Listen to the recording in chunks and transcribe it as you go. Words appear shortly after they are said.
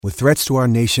With threats to our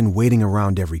nation waiting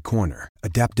around every corner,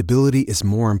 adaptability is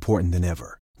more important than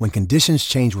ever. When conditions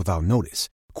change without notice,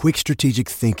 quick strategic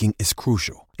thinking is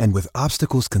crucial. And with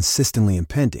obstacles consistently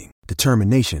impending,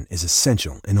 determination is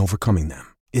essential in overcoming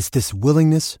them. It's this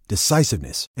willingness,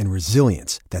 decisiveness, and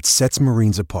resilience that sets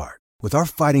Marines apart. With our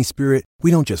fighting spirit, we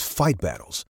don't just fight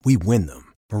battles, we win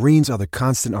them. Marines are the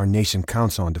constant our nation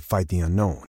counts on to fight the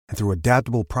unknown. And through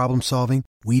adaptable problem solving,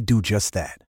 we do just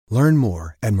that. Learn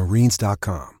more at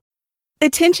marines.com.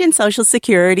 Attention Social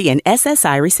Security and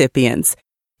SSI recipients.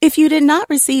 If you did not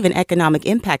receive an economic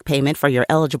impact payment for your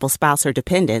eligible spouse or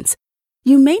dependents,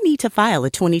 you may need to file a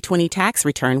 2020 tax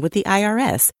return with the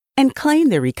IRS and claim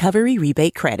the recovery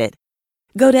rebate credit.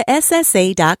 Go to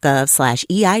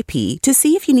ssa.gov/EIP to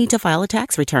see if you need to file a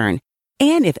tax return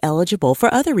and if eligible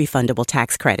for other refundable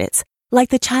tax credits,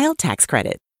 like the child tax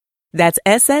credit. That's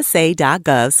ssa.gov/EIP.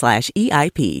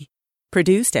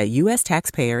 Produced at U.S.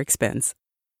 taxpayer expense.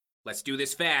 Let's do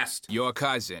this fast. Your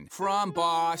cousin from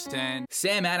Boston.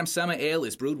 Sam Adams Summer Ale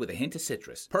is brewed with a hint of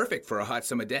citrus. Perfect for a hot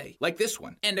summer day, like this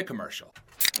one. End of commercial.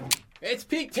 It's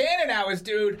peak tannin hours,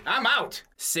 dude. I'm out.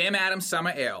 Sam Adams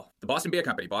Summer Ale. The Boston Beer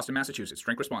Company, Boston, Massachusetts.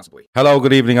 Drink responsibly. Hello,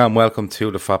 good evening, and welcome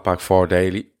to the Fatback 4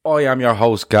 Daily. I am your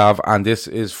host, Gav, and this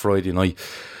is Friday night.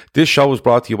 This show is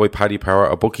brought to you by Paddy Power,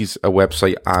 a bookies, a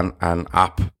website, and an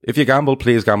app. If you gamble,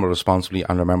 please gamble responsibly,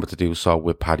 and remember to do so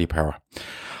with Paddy Power.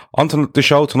 On to the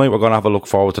show tonight, we're going to have a look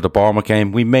forward to the Bournemouth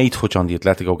game. We may touch on the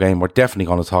Atletico game. We're definitely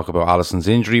going to talk about Alisson's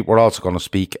injury. We're also going to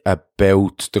speak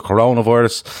about the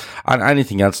coronavirus and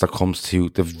anything else that comes to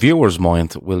the viewer's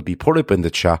mind will be put up in the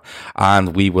chat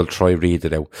and we will try read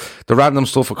it out. The random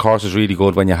stuff, of course, is really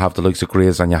good when you have the likes of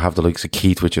Grizz and you have the likes of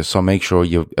Keith with you. So make sure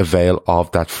you avail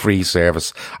of that free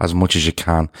service as much as you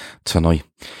can tonight.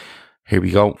 Here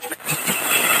we go.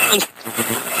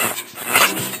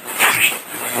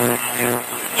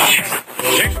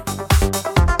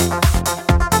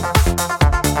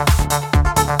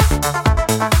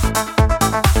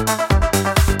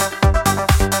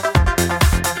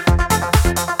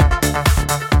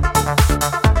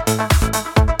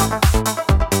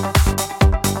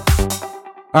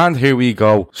 And here we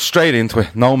go, straight into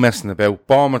it, no messing about.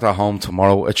 Bournemouth at home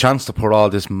tomorrow, a chance to put all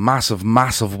this massive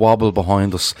wobble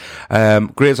behind us.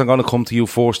 Graves, I'm going to come to you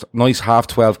first. Nice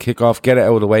 12:30 kickoff, get it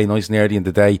out of the way nice and early in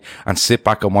the day and sit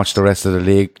back and watch the rest of the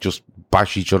league just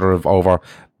bash each other over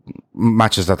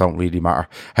matches that don't really matter.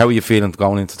 How are you feeling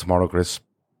going into tomorrow, Chris?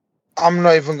 I'm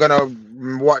not even going to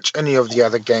watch any of the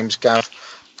other games, Gav.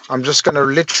 I'm just going to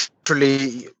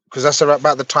literally, because that's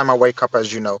about the time I wake up,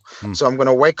 as you know. So I'm going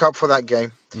to wake up for that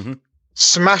game. Mm-hmm.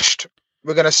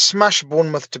 We're going to smash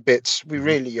Bournemouth to bits. We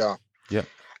really are. Yeah.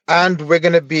 And we're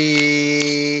going to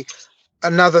be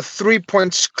another 3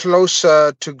 points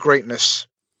closer to greatness.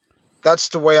 That's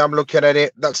the way I'm looking at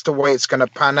it. That's the way it's going to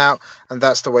pan out. And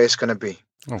that's the way it's going to be.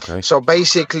 Okay. So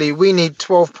basically, we need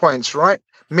 12 points, right?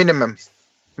 Minimum.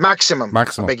 Maximum. I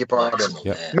beg your pardon.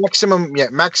 Yeah. Maximum.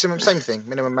 Same thing.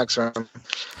 Minimum, maximum.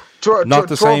 Not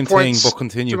the same thing, but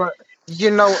continue.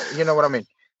 You know what I mean.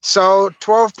 So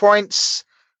 12 points.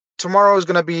 Tomorrow is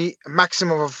going to be a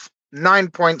maximum of 9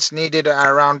 points needed at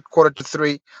around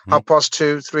 2:45,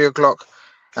 2:30, 3 o'clock.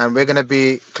 And we're going to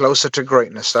be closer to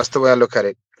greatness. That's the way I look at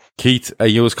it. Keith, are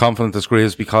you as confident as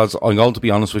Grizz? Because I'm going to be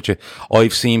honest with you,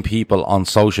 I've seen people on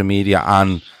social media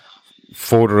and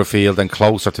further afield and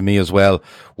closer to me as well,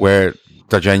 where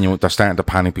they're starting to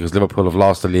panic because Liverpool have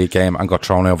lost the league game and got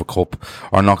thrown out of a cup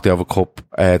or knocked out of a cup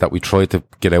that we tried to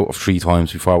get out of 3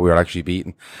 times before we were actually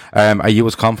beaten. Are you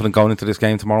as confident going into this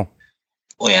game tomorrow?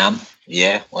 I am.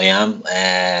 Yeah, I am.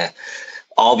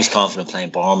 Always confident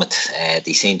playing Bournemouth.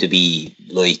 They seem to be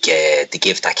like the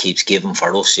gift that keeps giving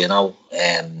for us,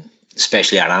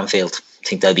 especially at Anfield. I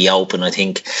think they'll be open. I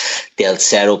think they'll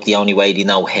set up the only way they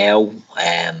know how.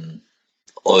 I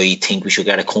think we should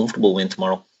get a comfortable win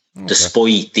tomorrow. Okay.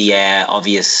 Despite the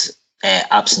obvious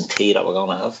absentee that we're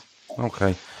going to have.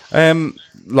 Okay.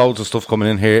 Loads of stuff coming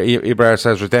in here. Ibra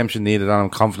says redemption needed and I'm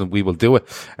confident we will do it.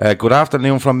 Good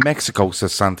afternoon from Mexico,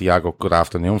 says Santiago. Good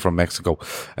afternoon from Mexico.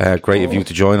 Great of you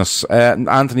to join us.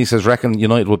 Anthony says, reckon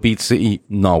United will beat City?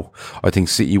 No. I think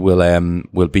City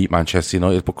will beat Manchester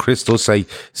United. But Chris does say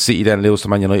City then lose to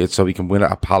Man United so we can win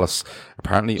it at Palace.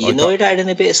 Apparently, United are in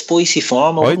a bit of spicy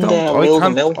form. I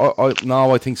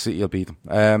think City will beat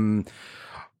them.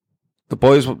 The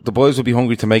boys will be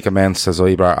hungry to make amends, says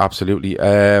Ibra. Absolutely.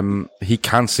 He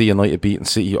can see United beating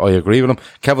City. I agree with him.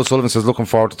 Kevin Sullivan says, looking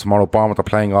forward to tomorrow. Bournemouth are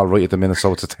playing all right at the minute,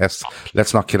 so it's a test.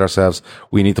 Let's not kid ourselves.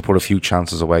 We need to put a few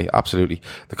chances away. Absolutely.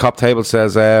 The Cop Table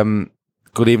says,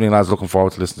 good evening, lads. Looking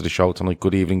forward to listening to the show tonight.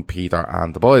 Good evening, Peter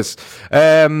and the boys.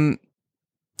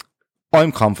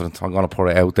 I'm confident. I'm going to put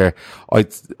it out there. I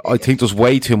think there's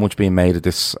way too much being made of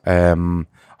this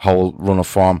whole run of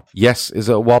form. Yes, is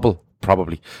it a wobble?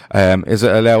 Probably. Is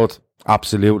it allowed?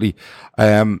 Absolutely.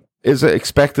 Is it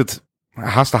expected? It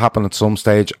has to happen at some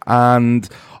stage, and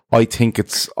I think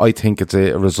it's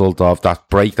a result of that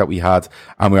break that we had,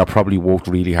 and we are probably worked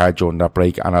really hard during that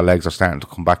break, and our legs are starting to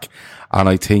come back. And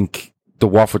I think the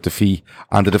Watford defeat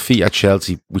and the defeat at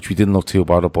Chelsea, which we didn't look too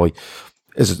bothered by,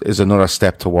 is another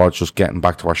step towards just getting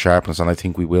back to our sharpness, and I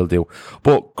think we will do.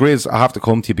 But Grizz, I have to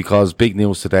come to you because big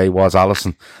news today was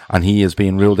Alisson, and he is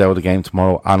being ruled out of the game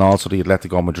tomorrow, and also the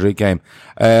Atletico Madrid game.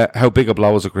 How big a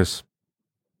blow is it, Chris?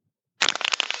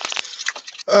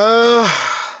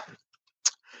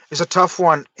 It's a tough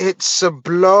one. It's a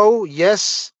blow,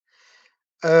 yes,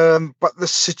 but the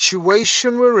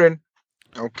situation we're in,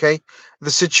 the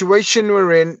situation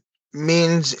we're in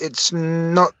means it's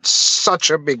not such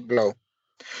a big blow.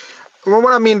 Well,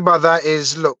 what I mean by that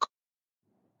is, look,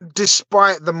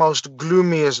 despite the most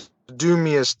gloomiest,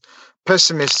 doomiest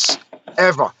pessimists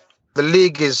ever, the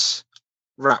league is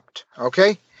wrapped.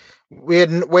 Okay, we're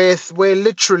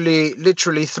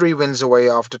literally 3 wins away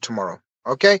after tomorrow.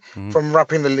 Okay, from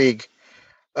wrapping the league.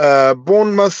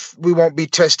 Bournemouth, we won't be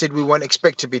tested. We won't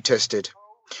expect to be tested.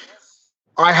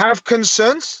 I have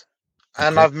concerns,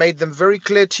 and I've made them very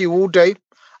clear to you all day.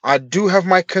 I do have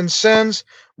my concerns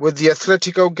with the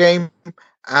Atletico game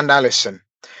and Alisson.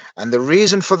 And the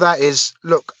reason for that is,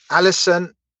 look,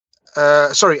 Adrian.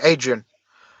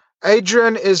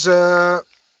 Adrian is for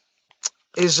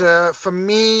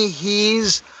me,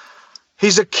 he's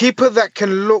a keeper that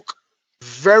can look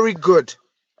very good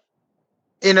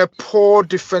in a poor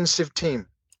defensive team.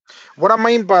 What I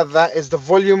mean by that is the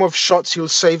volume of shots. He'll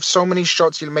save so many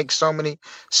shots, he'll make so many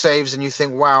saves, and you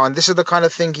think, wow, and this is the kind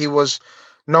of thing he was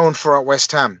known for at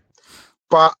West Ham.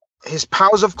 But his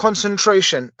powers of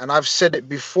concentration, and I've said it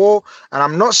before, and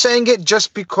I'm not saying it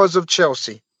just because of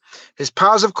Chelsea, his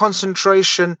powers of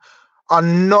concentration are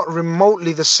not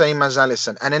remotely the same as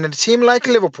Alisson. And in a team like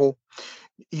Liverpool,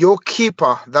 your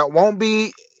keeper that won't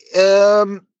be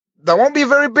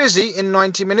very busy in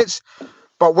 90 minutes,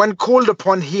 but when called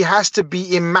upon, he has to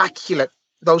be immaculate.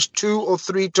 Those 2 or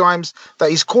 3 times that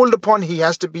he's called upon, he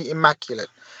has to be immaculate.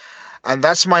 And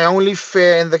that's my only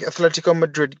fear in the Atletico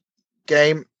Madrid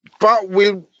game. But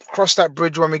we'll cross that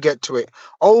bridge when we get to it.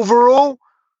 Overall,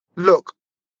 look,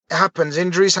 it happens.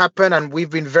 Injuries happen, and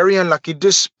we've been very unlucky.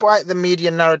 Despite the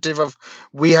media narrative of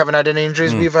we haven't had any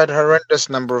injuries, we've had a horrendous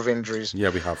number of injuries. Yeah,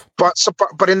 we have.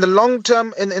 But in the long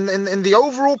term, in the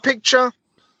overall picture,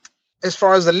 as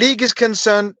far as the league is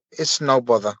concerned, it's no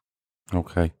bother.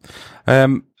 Okay.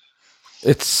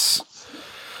 It's,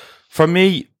 for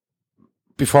me,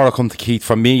 before I come to Keith,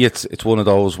 for me, it's one of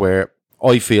those where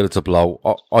I feel it's a blow.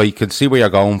 I can see where you're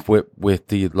going with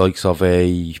the likes of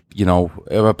a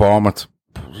Bournemouth.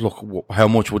 Look, how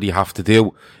much would he have to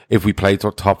do if we played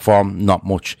top form? Not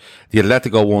much. The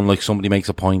Atletico one, like somebody makes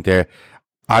a point there,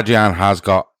 Adrian has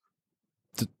got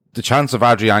the chance of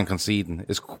Adrian conceding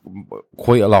is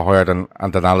quite a lot higher than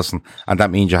Alisson, and that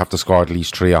means you have to score at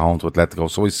least 3 at home to Atletico.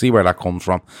 So we see where that comes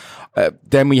from.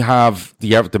 Then we have the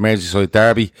Merseyside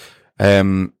derby.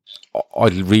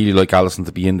 I'd really like Alisson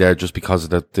to be in there just because of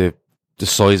the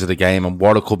size of the game and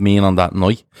what it could mean on that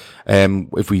night.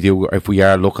 If we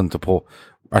are looking to put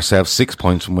ourselves 6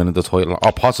 points from winning the title,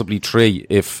 or possibly 3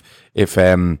 if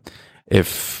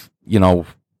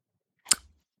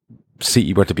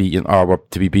City were to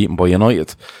be beaten by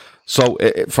United. So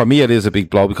for me, it is a big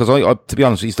blow because I to be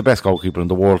honest, he's the best goalkeeper in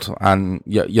the world, and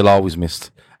you'll always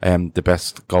miss the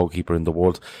best goalkeeper in the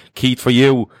world. Keith, for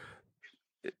you,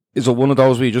 is it one of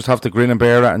those where you just have to grin and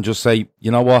bear it and just say, you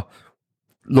know what,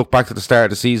 look back to the start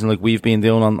of the season like we've been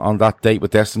doing on that date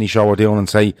with Destiny show we're doing, and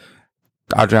say,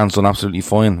 Adrian's done absolutely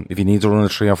fine. If he needs a run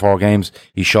of 3 or 4 games,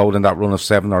 he showed in that run of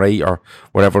 7 or 8 or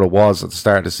whatever it was at the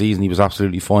start of the season, he was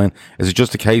absolutely fine. Is it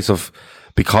just a case of,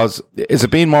 because, is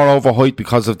it being more overhyped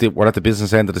because of we're at the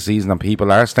business end of the season and people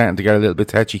are starting to get a little bit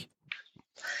tetchy?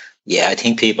 Yeah, I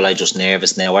think people are just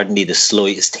nervous now. Ordinarily, the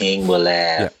slightest thing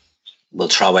will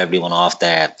throw everyone off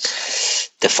the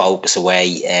focus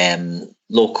away.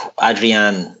 Look,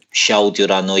 Adrian showed the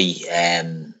other night.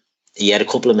 He had a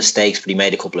couple of mistakes, but he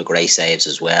made a couple of great saves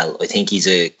as well. I think he's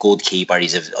a good keeper. I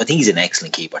think he's an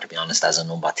excellent keeper, to be honest, as a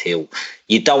number 2.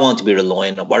 You don't want to be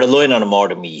relying on him more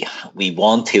than we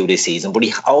want to this season, but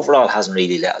he overall hasn't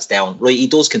really let us down. Right, he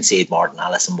does concede more than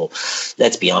Alisson, but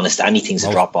let's be honest, anything's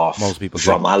a drop off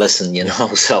from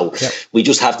Alisson, So we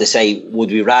just have to say,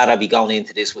 would we rather be going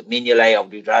into this with Mignolet, or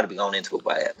would we rather be going into it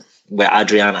with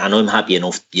Adrian? And I'm happy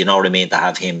enough, you know what I mean, to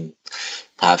have him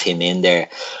in there.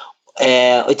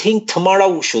 I think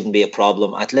tomorrow shouldn't be a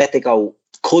problem. Atletico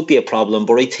could be a problem,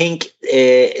 but I think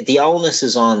the onus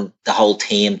is on the whole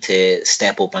team to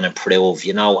step up and improve,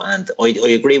 you know. And I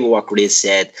agree with what Grizz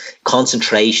said.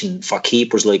 Concentration for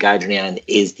keepers like Adrian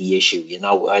is the issue, you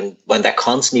know. And when they're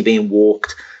constantly being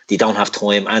walked, they don't have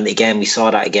time. And again, we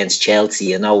saw that against Chelsea,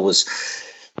 you know, it was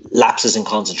lapses in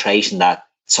concentration that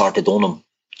sort of done him.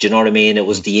 Do you know what I mean? It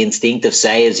was the instinctive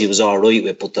saves he was all right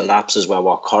with, but the lapses were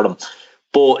what caught him.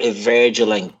 But if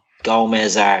Virgil and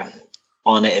Gomez are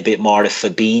on it a bit more, if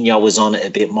Fabinho was on it a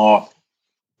bit more,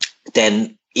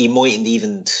 then he mightn't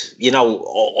even, you know,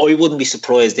 I wouldn't be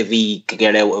surprised if we could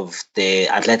get out of the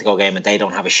Atletico game and they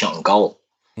don't have a shot on goal.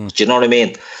 Do you know what I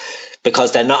mean?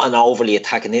 Because they're not an overly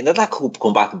attacking team. That could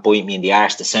come back and bite me in the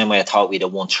arse the same way I thought we'd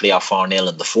have won 3 or 4-0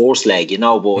 in the first leg, you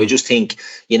know. But I just think,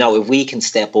 you know, if we can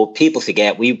step up, people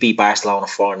forget we beat Barcelona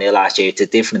 4-0 last year. It's a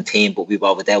different team, but we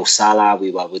were without Salah, we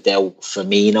were without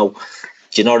Firmino.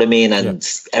 Do you know what I mean? And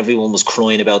everyone was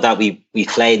crying about that. We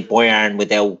played Bayern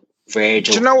without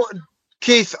Virgil. Do you know what,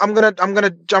 Keith? I'm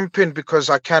gonna jump in because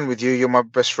I can with you. You're my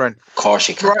best friend. Of course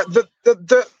you can. Right.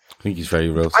 I think he's very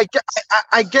real.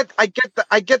 I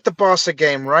get the Barca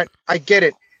game, right? I get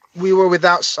it. We were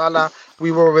without Salah,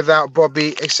 we were without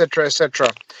Bobby, etc., etc.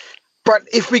 But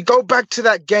if we go back to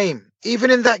that game,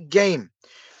 even in that game,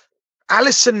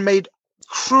 Alisson made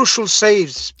crucial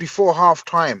saves before half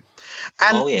time.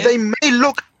 And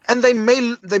they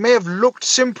may have looked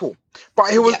simple,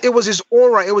 but it was his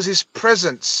aura, it was his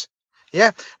presence.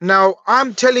 Yeah. Now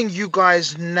I'm telling you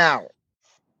guys now,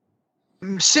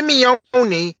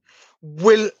 Simeone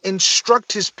will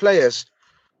instruct his players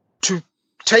to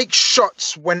take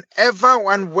shots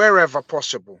whenever and wherever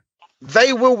possible.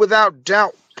 They will, without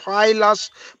doubt, pile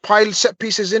set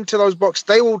pieces into those boxes.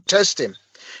 They will test him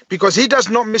because he does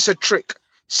not miss a trick.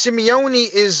 Simeone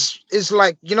is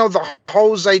like, you know, the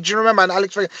Jose. Do you remember? And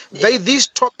Alex, these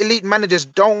top elite managers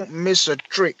don't miss a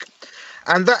trick.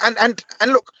 And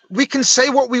look, we can say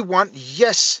what we want.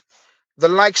 Yes, the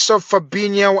likes of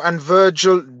Fabinho and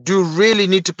Virgil do really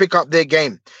need to pick up their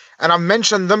game. And I've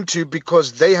mentioned them too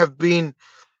because they have been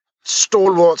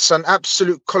stalwarts and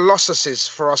absolute colossuses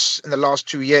for us in the last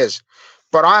 2 years.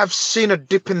 But I have seen a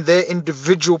dip in their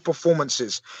individual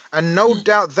performances. And no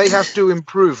doubt they have to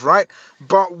improve, right?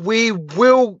 But there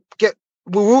will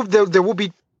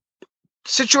be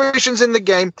situations in the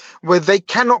game where they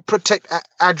cannot protect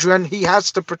Adrian. He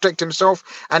has to protect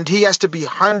himself and he has to be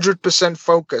 100%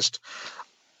 focused.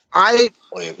 I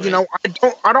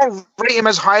don't rate him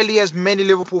as highly as many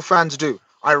Liverpool fans do.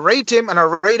 I rate him and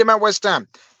I rate him at West Ham,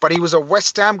 but he was a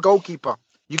West Ham goalkeeper.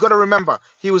 You got to remember,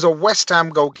 he was a West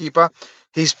Ham goalkeeper.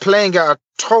 He's playing at a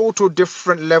total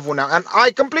different level now. And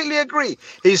I completely agree.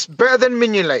 He's better than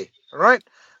Mignolet, right?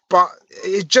 But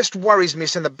it just worries me.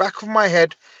 It's in the back of my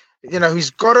head. You know, he's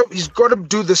got to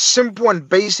do the simple and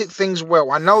basic things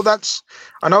well. I know that's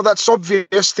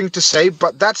obvious thing to say,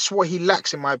 but that's what he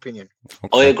lacks, in my opinion.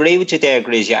 Okay. I agree with you there,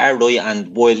 Grizz. You are right.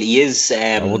 And while he is,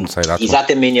 I wouldn't say that. He's at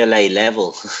the Mignolet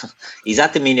level. He's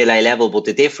at the Mignolet level, but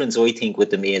the difference I think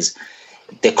with him is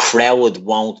the crowd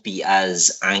won't be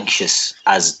as anxious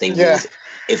as they would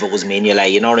if it was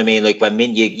Mignolet. You know what I mean? Like when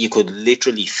you could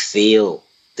literally feel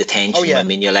the tension when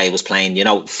Mignolet was playing, you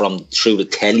know, from through the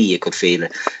telly, you could feel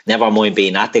it. Never mind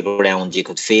being at the ground, you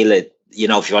could feel it. You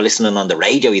know, if you were listening on the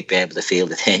radio, you'd be able to feel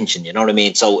the tension, you know what I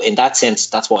mean? So in that sense,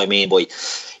 that's what I mean by,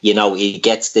 you know, he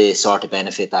gets the sort of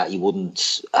benefit that he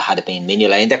wouldn't had it been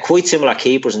Mignolet. And they're quite similar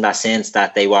keepers in that sense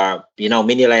that they were, you know,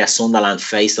 Mignolet at Sunderland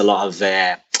faced a lot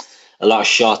of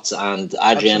shots, and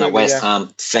Adrian at West Ham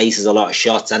faces a lot of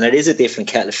shots, and it is a different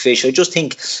kettle of fish. I just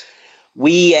think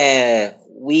we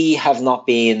have not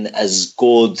been as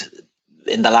good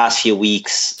in the last few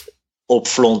weeks up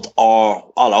front or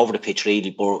all over the pitch really,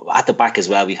 but at the back as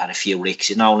well we've had a few ricks,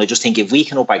 you know, and I just think if we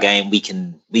can up our game we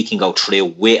can go through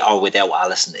with or without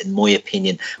Alisson, in my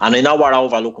opinion. And I know we're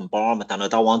overlooking Bournemouth and I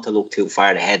don't want to look too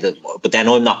far ahead, but then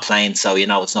I'm not playing, so you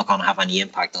know it's not going to have any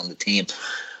impact on the team.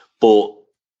 But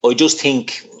I just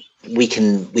think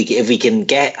if we can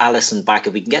get Alisson back,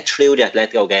 if we can get through the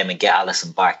Atletico game and get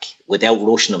Alisson back without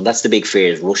rushing him, that's the big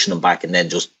fear, is rushing him back and then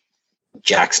just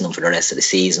jacksing him for the rest of the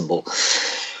season. But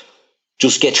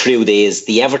just get through these.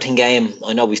 The Everton game,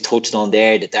 I know we've touched on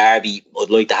there, the derby, I'd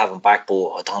like to have him back, but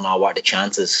I don't know what are the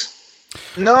chances.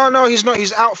 No, he's not.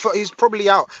 He's probably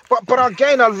out. But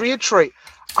again, I'll reiterate,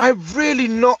 I'm really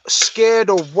not scared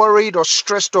or worried or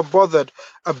stressed or bothered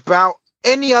about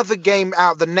any other game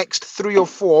out the next 3 or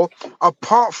 4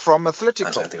 apart from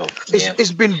Atletico.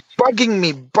 It's been bugging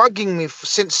me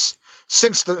since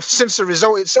the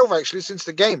result itself, actually, since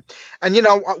the game. And you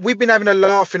know, we've been having a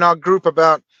laugh in our group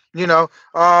about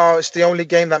it's the only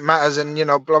game that matters, and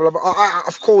blah blah blah.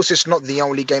 Of course, it's not the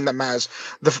only game that matters.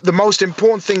 The most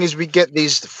important thing is we get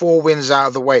these 4 wins out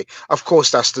of the way. Of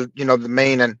course, that's the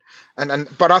main and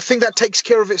but I think that takes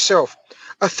care of itself.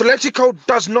 Atletico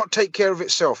does not take care of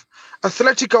itself.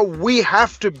 Atletico, we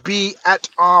have to be at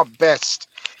our best.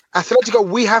 Atletico,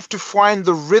 we have to find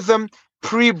the rhythm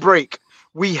pre-break.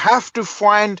 We have to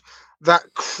find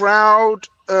that crowd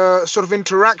sort of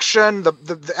interaction,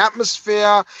 the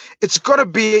atmosphere. It's got to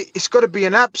be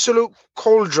an absolute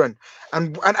cauldron,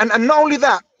 and not only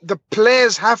that, the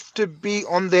players have to be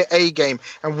on their A game,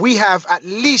 and we have at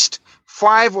least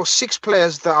 5 or 6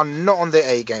 players that are not on their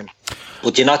A game.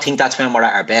 But do you not think that's when we're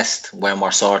at our best, when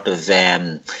we're sort of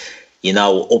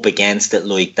up against it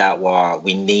like that, where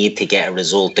we need to get a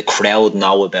result? The crowd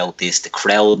know about this. The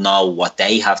crowd know what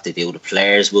they have to do. The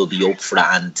players will be up for it.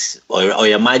 And I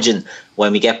imagine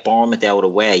when we get Bournemouth out of the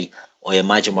way, I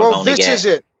imagine we're going to get...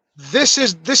 This is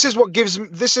it. This is what gives...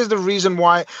 This is the reason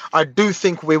why I do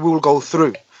think we will go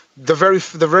through. The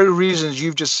very reasons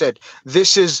you've just said.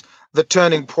 This is the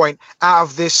turning point out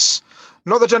of this...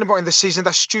 Not the turning point in the season,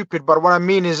 that's stupid, but what I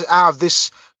mean is out of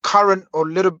this current or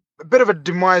a bit of a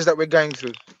demise that we're going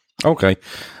through. Okay.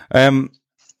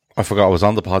 I forgot I was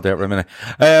on the pod there for a minute.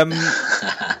 I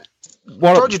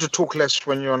told you to talk less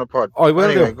when you're on a pod. I will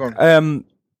anyway, do. Go on.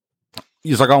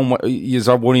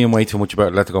 You're worrying way too much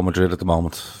about Atletico Madrid at the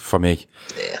moment, for me.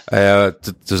 Yeah.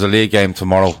 There's a league game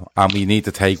tomorrow, and we need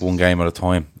to take one game at a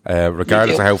time.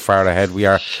 Regardless of how far ahead we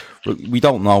are, we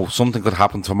don't know. Something could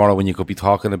happen tomorrow when you could be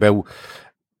talking about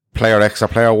player X or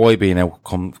player Y being out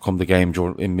come the game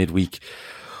in midweek.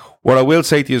 What I will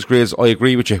say to you is, Grizz, I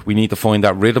agree with you. We need to find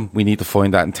that rhythm. We need to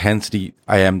find that intensity.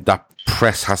 That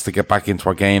press has to get back into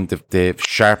our game. The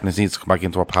sharpness needs to come back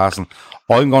into our passing.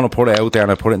 I'm going to put it out there,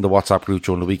 and I put it in the WhatsApp group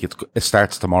during the week. It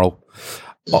starts tomorrow.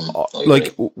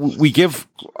 We give,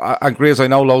 and Grizz, I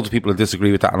know loads of people will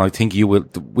disagree with that, and I think you will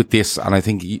with this, and I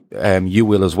think you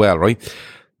will as well, right?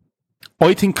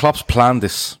 I think Klopp's planned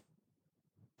this,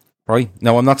 right?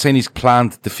 Now, I'm not saying he's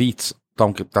planned defeats.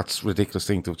 That's a ridiculous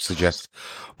thing to suggest.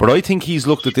 But I think he's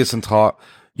looked at this and thought,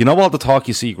 all the talk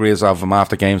you see, Grizz, of him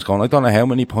after games going, I don't know how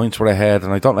many points we're ahead,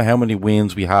 and I don't know how many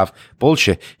wins we have.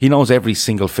 Bullshit. He knows every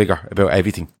single figure about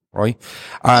everything, right?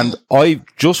 And I,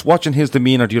 just watching his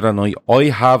demeanour the other night, I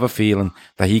have a feeling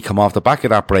that he come off the back of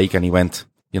that break and he went,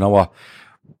 you know what?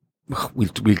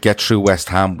 We'll get through West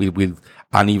Ham.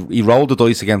 And he rolled the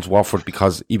dice against Watford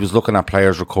because he was looking at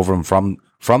players recovering from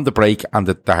the break and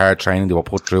the hard training they were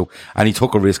put through, and he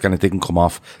took a risk and it didn't come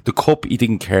off. The cup he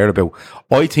didn't care about.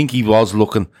 I think he was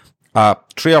looking at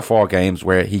 3 or 4 games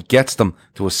where he gets them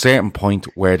to a certain point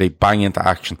where they bang into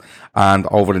action, and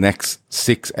over the next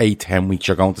 6, 8, 10 weeks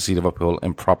you're going to see Liverpool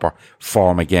in proper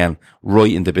form again,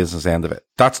 right in the business end of it.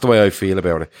 That's the way I feel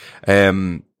about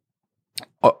it.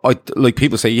 I like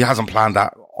people say he hasn't planned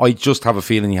that. I just have a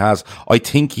feeling he has. I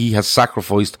think he has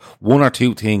sacrificed 1 or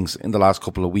 2 things in the last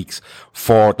couple of weeks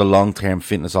for the long-term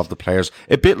fitness of the players.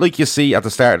 A bit like you see at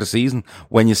the start of the season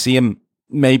when you see him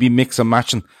maybe mix and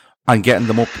matching and getting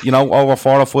them up, over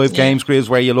 4 or 5 games, Grizz,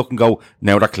 where you look and go,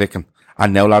 now they're clicking.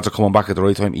 And now lads are coming back at the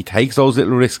right time. He takes those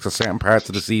little risks at certain parts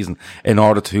of the season in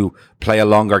order to play a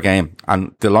longer game.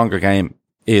 And the longer game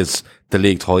is the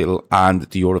league title and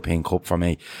the European Cup for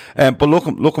me. But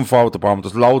looking forward to Bournemouth.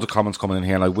 There's loads of comments coming in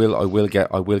here, and I will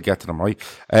get to them, right?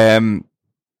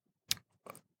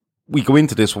 We go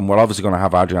into this one. We're obviously going to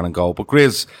have Adrian and goal, but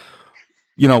Grizz,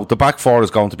 the back 4 is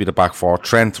going to be the back 4.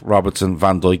 Trent, Robertson,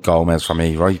 Van Dijk, Gomez for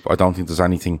me, right? I don't think there's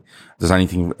anything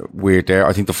weird there.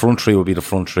 I think the front 3 will be the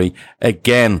front 3.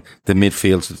 Again, the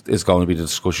midfield is going to be the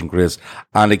discussion, Grizz.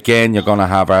 And again, you're going to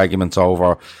have arguments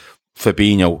over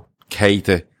Fabinho,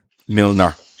 Keita,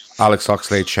 Milner, Alex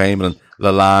Oxlade-Chamberlain,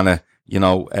 Lallana,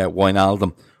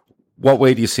 Wijnaldum. What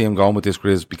way do you see him going with this,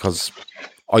 Grizz? Because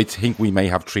I think we may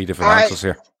have 3 different answers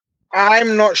here.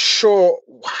 I'm not sure.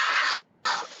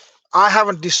 I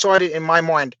haven't decided in my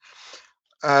mind,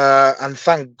 and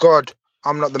thank God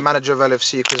I'm not the manager of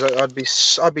LFC,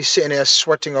 because I'd be sitting here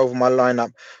sweating over my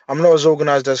lineup. I'm not as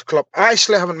organised as Klopp. I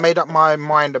still haven't made up my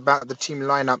mind about the team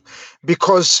lineup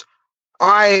because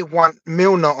I want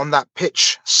Milner on that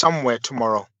pitch somewhere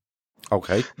tomorrow.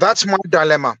 Okay. That's my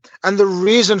dilemma. And the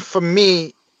reason for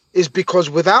me is because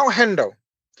without Hendo,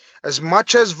 as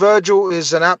much as Virgil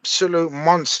is an absolute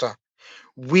monster,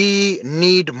 we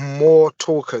need more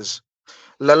talkers.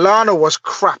 Lallana was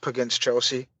crap against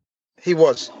Chelsea. He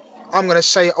was. I'm going to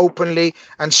say it openly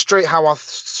and straight how I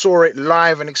saw it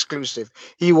live and exclusive.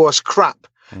 He was crap.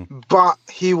 But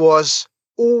he was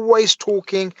always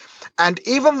talking. And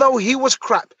even though he was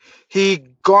crap, he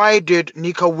guided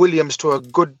Nico Williams to a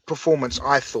good performance,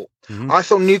 I thought. I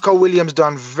thought Nico Williams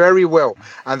done very well.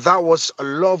 And that was a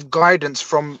lot of guidance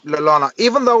from Lallana.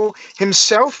 Even though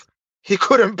himself, he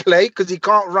couldn't play because he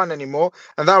can't run anymore.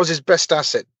 And that was his best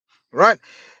asset, right?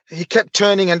 He kept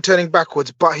turning and turning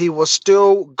backwards, but he was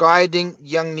still guiding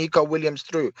young Nico Williams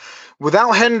through.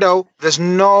 Without Hendo, there's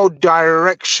no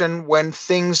direction when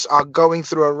things are going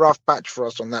through a rough patch for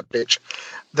us on that pitch.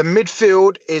 The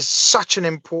midfield is such an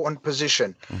important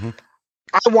position.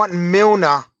 I want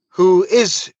Milner, who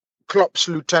is Klopp's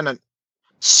lieutenant,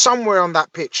 somewhere on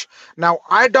that pitch. Now,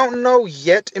 I don't know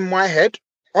yet in my head.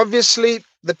 Obviously,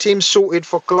 the team's sorted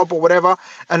for Klopp or whatever,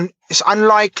 and it's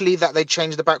unlikely that they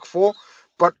change the back four.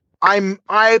 But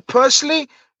I personally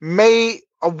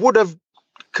would have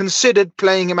considered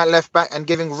playing him at left back and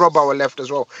giving Robbo a left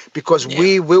as well, because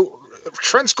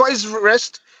Trent's got his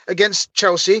rest against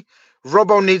Chelsea.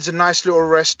 Robbo needs a nice little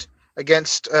rest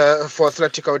against for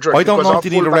Atletico Madrid. I don't know if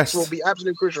they need a rest. Will be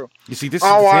absolutely crucial. You see, this is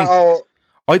the thing.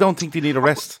 I don't think they need a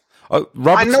rest.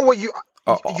 I know what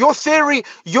your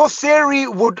theory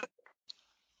would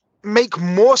make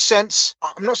more sense.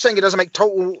 I'm not saying it doesn't make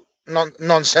total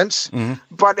nonsense,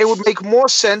 but it would make more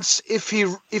sense if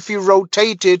he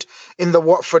rotated in the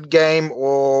Watford game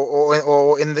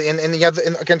or in the other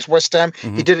against West Ham.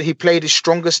 He played his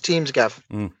strongest teams, Gav.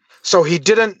 So he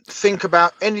didn't think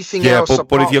about anything else.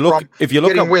 But if you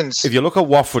look at wins. If you look at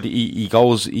Watford, he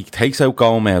takes out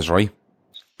Gomez, right?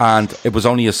 And it was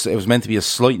meant to be a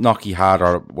slight knock he had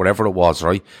or whatever it was,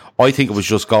 right? I think it was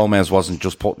just Gomez wasn't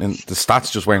just putting in the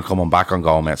stats, just weren't coming back on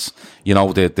Gomez. You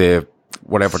know, the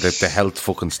health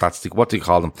fucking stats, what do you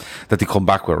call them, that they come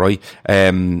back with, right?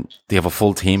 They have a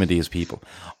full team of these people.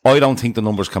 I don't think the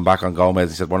numbers come back on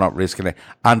Gomez. He said, we're not risking it.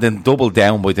 And then double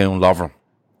down by doing Lovren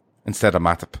instead of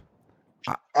Matip.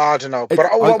 I don't know. But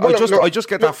I just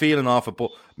get that feeling off it.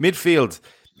 But midfield,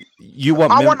 I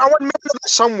want Milner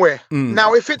somewhere.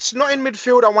 Now, if it's not in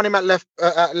midfield, I want him at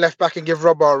left back and give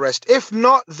Robbo a rest. If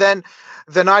not, then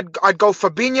I'd go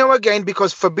Fabinho again,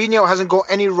 because Fabinho hasn't got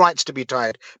any rights to be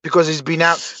tired because he's been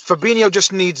out. Fabinho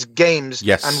just needs games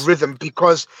and rhythm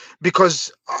because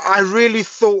I really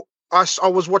thought I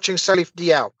was watching Salif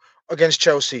Diao against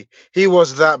Chelsea. He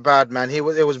was that bad, man. It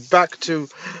was back to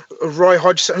Roy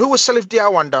Hodgson. Who was Salif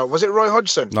Diao under? Was it Roy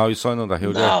Hodgson? No, he signed under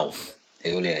Julia. No,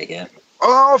 Julia, yeah.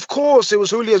 Oh, of course, it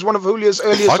was Julia's, one of Julia's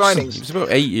earliest signings. He was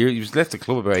about 8 years. He was left the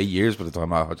club about 8 years by the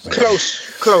time I Hodgson.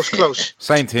 Close.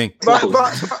 Same thing. But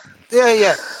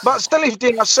yeah. But Salif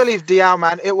Diao,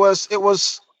 man, it was.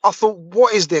 I thought,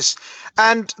 what is this?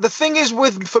 And the thing is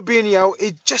with Fabinho,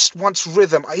 he just wants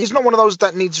rhythm. He's not one of those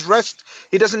that needs rest.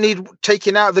 He doesn't need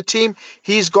taking out of the team.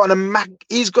 He's got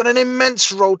an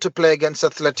immense role to play against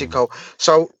Atletico.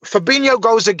 So Fabinho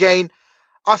goes again.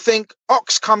 I think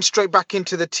Ox comes straight back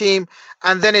into the team,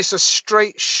 and then it's a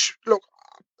straight look.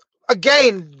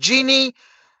 Again, Gini.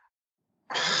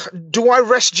 Do I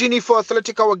rest Gini for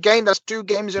Atletico again? That's 2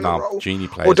 games in a row. Gini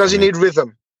plays, or does he need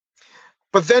rhythm?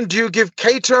 But then do you give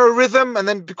Keita a rhythm? And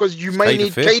then because you may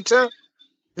need Keita.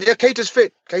 Yeah, Keita's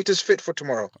fit. Keita's fit for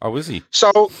tomorrow. Oh, is he?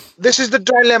 So this is the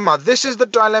dilemma.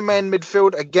 In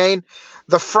midfield again.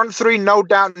 The front 3, no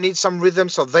doubt, need some rhythm,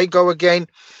 so they go again.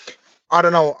 I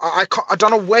don't know. I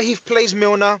don't know where he plays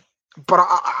Milner, but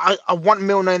I want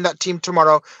Milner in that team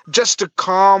tomorrow just to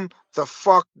calm the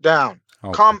fuck down.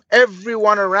 Okay. Calm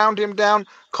everyone around him down.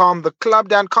 Calm the club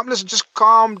down. Just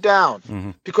calm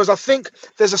down. Because I think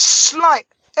there's a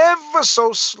ever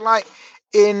so slight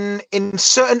in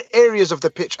certain areas of the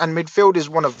pitch, and midfield is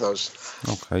one of those.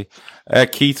 Okay.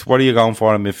 Keith, what are you going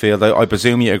for in midfield? I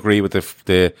presume you agree with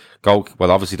the goal.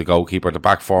 Well, obviously the goalkeeper, the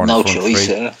back 4 and the front 3.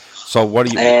 Yeah. So what are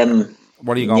you going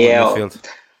with midfield?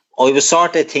 I was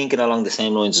sort of thinking along the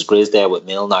same lines as Grizz there with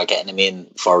Milner, getting him in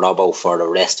for Robbo for the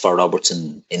rest for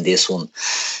Robertson in this one.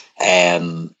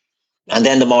 And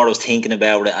then the more I was thinking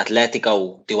about it,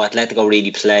 do Atletico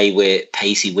really play with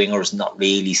pacey wingers? Not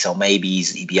really, so maybe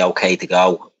he'd be okay to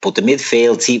go. But the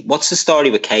midfield, see, what's the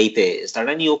story with Keita? Is there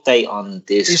any update on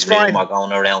this rumour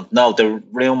going around? No, the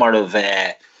rumour of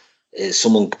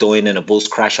someone dying in a bus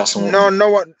crash or something.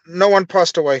 No one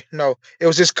passed away. No, it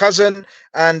was his cousin,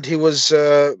 and he was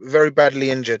very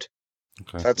badly injured.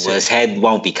 Okay. That's his head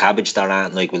won't be cabbaged or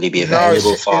anything. Like, will he be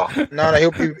available for? No,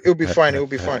 he'll be fine. He'll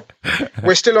be fine.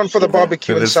 We're still on for the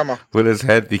barbecue in summer. Will his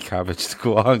head be cabbaged?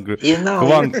 Go on,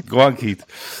 go on, Keith.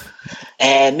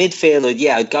 Midfield,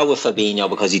 I'd go with Fabinho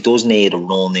because he does need a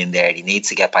run in there. He needs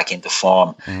to get back into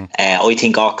form. I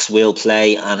think Ox will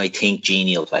play, and I think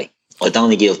Gini will play. I don't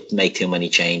think he'll make too many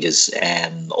changes.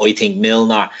 I think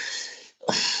Milner,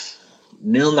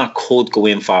 Milner could go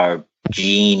in for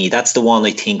Gini. That's the one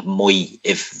I think might,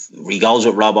 if he goes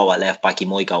with Robbo at left back, he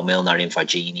might go Milner in for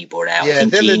Gini. But I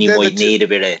think Gini might need a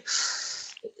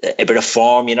bit of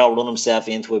form, run himself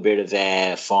into a bit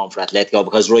of form for Atletico,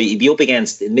 because he'd be up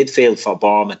against in midfield for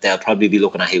Bournemouth. They'll probably be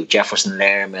looking at who? Jefferson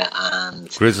Lerma and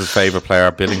Grizz's favourite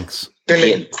player, Billings.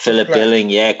 Philip Billing,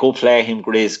 good player, him.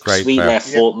 Grizz, great sweet player. Left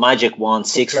foot, magic one,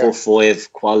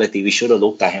 6'5" quality. We should have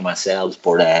looked at him ourselves,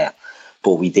 but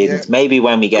we didn't. Maybe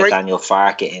when we get Daniel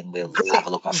Farke in, we'll have a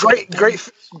look at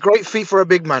great feet for a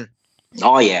big man.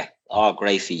 Oh yeah. Oh,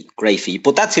 great feet.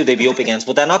 But that's who they'd be up against.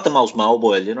 But they're not the most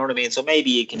mobile, you know what I mean? So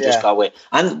maybe you can just go away.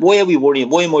 And why are we worrying?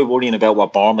 Why am I worrying about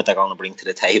what Bournemouth are going to bring to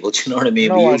the table? Do you know what I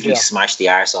mean? We usually smash the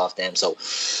arse off them. So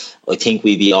I think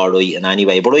we'd be all right in any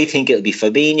way. But I think it'll be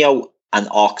Fabinho and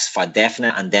Ox for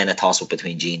definite, and then a toss-up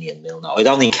between Gini and Milner. I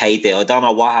don't think Keita, I don't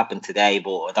know what happened today,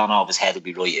 but I don't know if his head would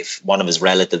be right if one of his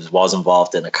relatives was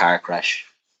involved in a car crash.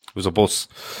 It was a bus.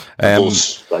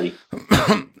 Sorry.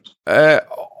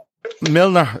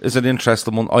 Milner is an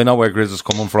interesting one. I know where Grizz is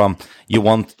coming from. You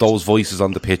want those voices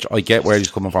on the pitch. I get where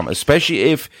he's coming from, especially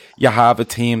if you have a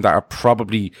team that are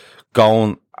probably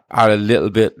going at a little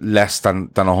bit less than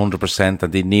 100%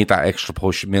 and they need that extra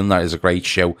push. Milner is a great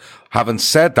show. Having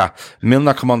said that,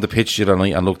 Milner come on the pitch the other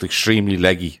night and looked extremely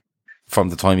leggy from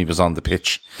the time he was on the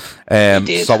pitch.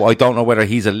 So I don't know whether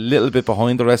he's a little bit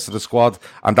behind the rest of the squad,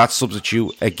 and that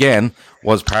substitute again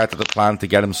was part of the plan to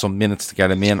get him some minutes, to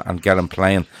get him in and get him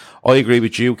playing. I agree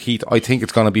with you, Keith. I think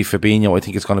it's going to be Fabinho. I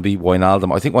think it's going to be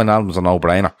Wijnaldum. I think Wijnaldum's a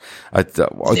no-brainer. I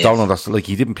don't know. That's like,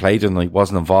 he didn't play tonight. He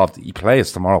wasn't involved. He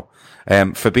plays tomorrow.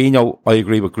 Fabinho, I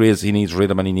agree with Grizz. He needs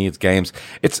rhythm and he needs games.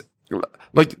 It's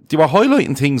like, they were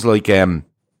highlighting things like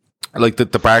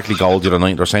the Barkley goal the other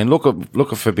night. They're saying, look at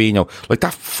Fabinho. Like,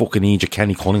 that fucking Egypt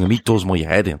Kenny Cunningham, he does my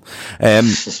head in.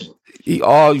 He's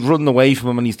running away from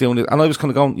him and he's doing it. And I was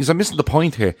kind of going, he's missing the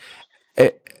point here.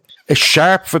 A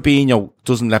sharp Fabinho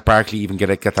doesn't let Barkley even get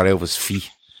that out of his feet.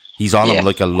 He's on him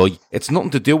like a light. It's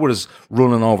nothing to do with his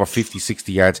running over 50,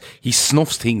 60 yards. He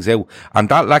snuffs things out. And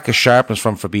that lack of sharpness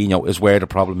from Fabinho is where the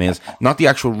problem is. Not the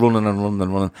actual running.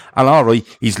 And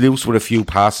alright, he's loose with a few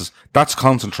passes. That's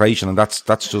concentration and that's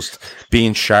just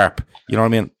being sharp. You know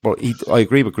what I mean? But I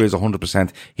agree with Grizz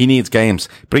 100%. He needs games.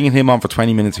 Bringing him on for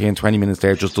 20 minutes here and 20 minutes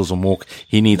there just doesn't work.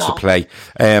 He needs to play.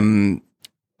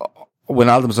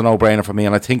 Wijnaldum's a no-brainer for me,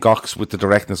 and I think Ox, with the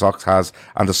directness Ox has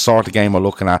and the sort of game we're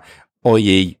looking at,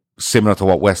 i.e. similar to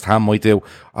what West Ham might do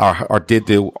or did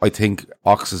do, I think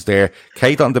Ox is there.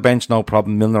 Keita on the bench, no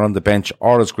problem. Milner on the bench,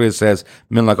 or as Grizz says,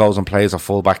 Milner goes and plays a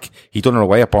fullback. He done it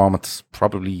away at Bournemouth,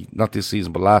 probably not this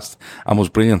season but last, and was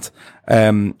brilliant.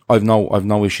 I've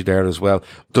no issue there as well.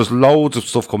 There's loads of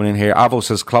stuff coming in here. Avo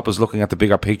says Klopp is looking at the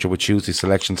bigger picture with Tuesday's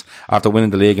selections. After winning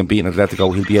the league and beating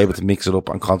Atletico, he'll be able to mix it up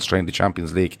and concentrate in the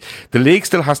Champions League. The league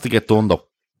still has to get done though,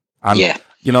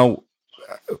 and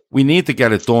we need to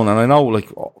get it done. And I know,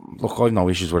 look, I've no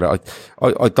issues with it.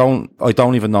 I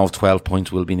don't even know if 12 points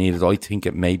will be needed. I think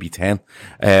it may be 10.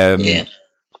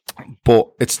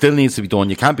 But it still needs to be done.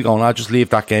 You can't be going, just leave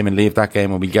that game and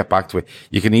we'll get back to it.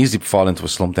 You can easily fall into a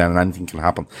slump then and anything can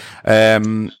happen.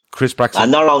 Chris Braxton.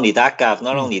 And not only that, Gav,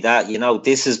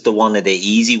 this is the one of the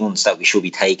easy ones that we should be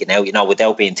taking out,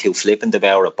 without being too flippant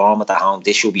about it. Bournemouth at home,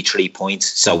 this should be 3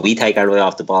 points. So we take our eye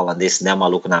off the ball on this, and then we're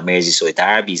looking at Merseyside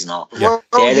derbies and all. Well,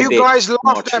 you guys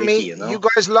laughed at me.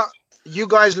 You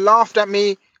guys laughed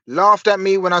at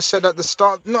me when I said at the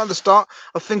start, not at the start,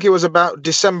 I think it was about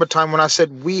December time when I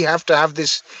said we have to have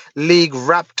this league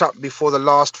wrapped up before the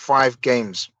last 5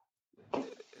 games.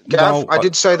 Gav, I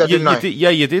did say that, didn't I?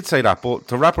 You did say that, but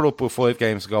to wrap it up with 5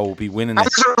 games ago, we'll be winning it.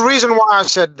 There's a reason why I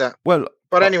said that. Well,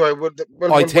 but anyway,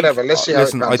 whatever. Let's see how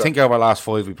it pans I think out of our last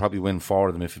 5, we probably win 4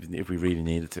 of them if we really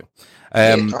needed to.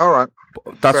 All right.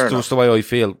 That's just the way I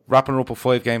feel. Wrapping up with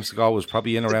 5 games to go was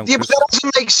probably in around. Yeah, but that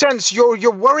doesn't make sense.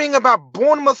 You're worrying about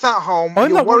Bournemouth at home.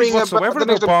 I'm not worrying whatsoever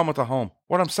about Bournemouth at home.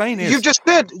 What I'm saying is, you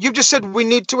just said we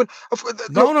need to win.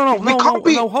 No.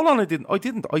 Hold on, I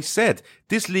didn't. I said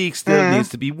this league still needs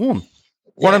to be won.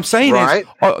 What I'm saying is,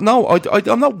 I'm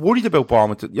not worried about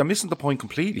Bournemouth. You're missing the point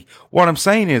completely. What I'm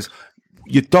saying is,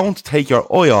 you don't take your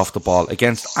eye off the ball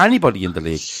against anybody in the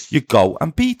league. You go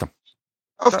and beat them.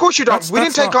 Of course you don't. We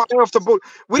didn't take our eye off the ball.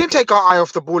 We didn't take our eye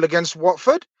off the ball against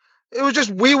Watford. It was just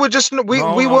we were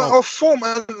off form.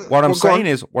 What I'm saying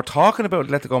is, we're talking about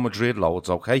Atletico Madrid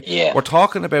loads, okay? Yeah. We're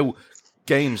talking about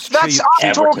games. That's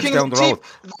us talking down the road.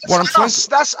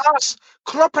 That's us.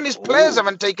 Klopp and his players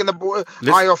haven't taken the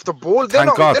eye off the ball. They're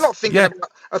not thinking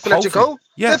about Atletico.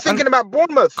 They're thinking about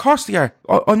Bournemouth. Of course they are.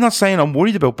 I'm not saying I'm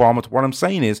worried about Bournemouth. What I'm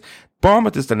saying is,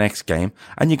 Bournemouth is the next game,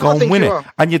 and you go and win it,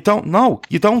 and you don't.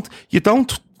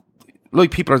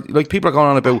 Like people are going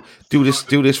on about do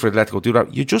this for Atletico, do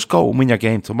that. You just go and win your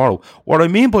game tomorrow. What I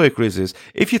mean by it, Grizz, is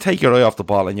if you take your eye off the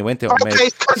ball and you went out and made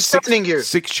it's concerning you.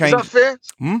 Six changes. Is that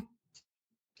fair?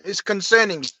 It's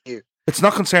concerning you. It's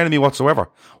not concerning me whatsoever.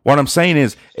 What I'm saying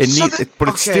is, it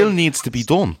still needs to be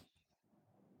done.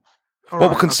 What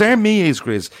would concern me is,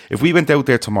 Grizz, if we went out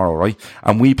there tomorrow, right,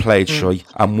 and we played shy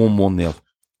and won 1-0,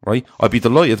 right, I'd be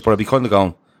delighted, but I'd be kind of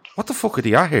going, what the fuck are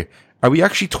they at here? Are we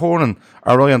actually turning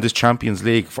our eye on this Champions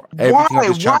League for everything on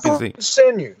this Champions League? Why would it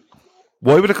concern you?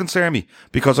 Why would it concern me?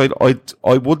 Because I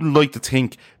wouldn't like to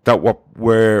think that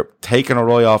we're taking our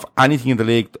eye off anything in the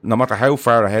league, no matter how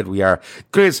far ahead we are.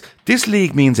 Grizz, this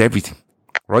league means everything,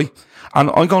 right?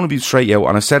 And I'm going to be straight out,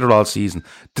 and I've said it all season.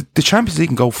 The Champions League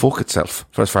can go fuck itself,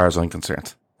 for as far as I'm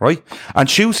concerned. Right? And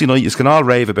Tuesday night, you can all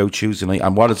rave about Tuesday night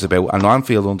and what it's about, and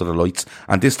Anfield under the lights,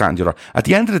 and this, that, and the other. At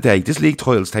the end of the day, this league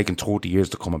title's taken 30 years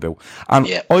to come about. And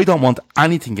I don't want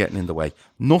anything getting in the way.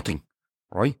 Nothing.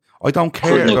 Right? I don't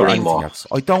care about anything else.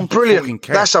 I don't fucking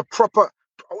care. That's a proper...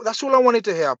 That's all I wanted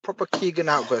to hear. A proper Keegan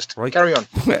outburst. Right. Carry on.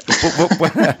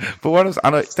 but what is...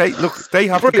 And they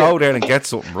have to go there and get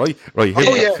something, right? Right.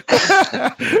 Yeah.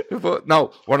 But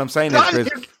no, what I'm saying is...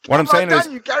 the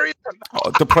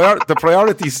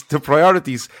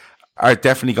priorities are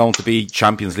definitely going to be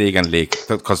Champions League and League,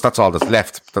 because that's all that's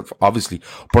left, obviously.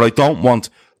 But I don't want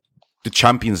the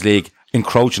Champions League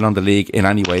encroaching on the league in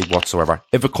any way whatsoever.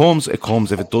 If it comes, it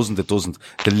comes. If it doesn't, it doesn't.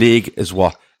 The league is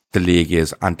what the league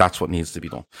is, and that's what needs to be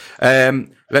done.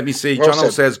 Let me see.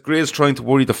 Jono says, Grizz trying to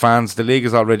worry the fans. The league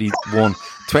has already won.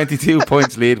 22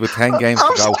 points lead with 10 games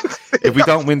to go. If we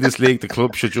don't win this league, the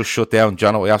club should just shut down.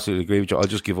 Jono, I absolutely agree with you. I'll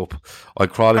just give up. I'll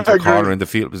crawl into a corner in the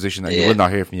field position, and you will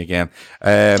not hear from me again.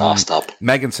 Stop.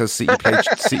 Megan says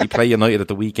City play United at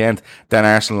the weekend, then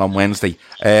Arsenal on Wednesday.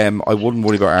 I wouldn't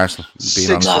worry about Arsenal,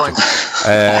 being honest.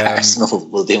 Arsenal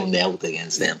will do now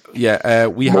against them. Yeah,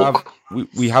 we have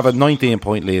a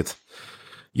 19-point lead.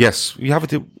 Yes, we have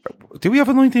do we have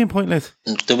a 19-point lead?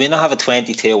 Do we not have a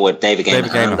 22 with David game in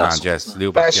hand? Yes,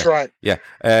 that's right. Yeah,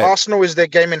 Arsenal is their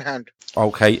game in hand.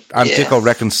 Okay, and Dicko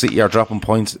reckons City are dropping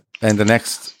points in the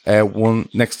next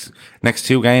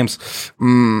two games.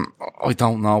 I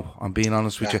don't know. I'm being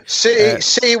honest with you.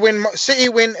 City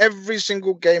win every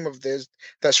single game of theirs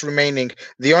that's remaining.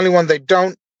 The only one they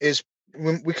don't is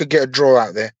we could get a draw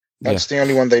out there. That's the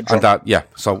only one they drop.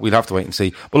 So we'll have to wait and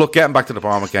see. But look, getting back to the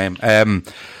Bournemouth game,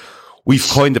 we've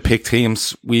kind of picked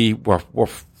teams. We're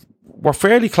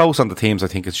fairly close on the teams. I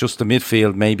think it's just the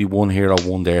midfield, maybe one here or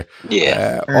one there.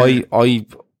 Yeah. I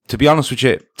to be honest with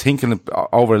you, thinking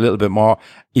over a little bit more,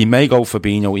 he may go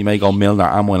Fabinho, he may go Milner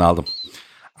and Wijnaldum.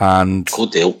 And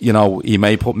good deal. You know, he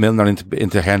may put Milner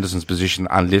into Henderson's position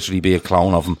and literally be a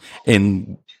clone of him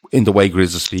in the way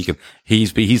Grizz is speaking.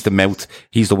 He's the mouth.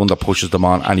 He's the one that pushes them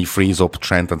on, and he frees up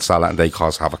Trent and Salah, and they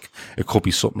cause havoc. It could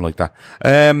be something like that.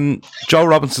 Joe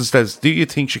Robinson says, do you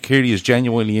think Shaqiri is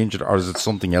genuinely injured, or is it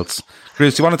something else?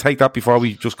 Grizz, do you want to take that before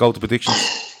we just go to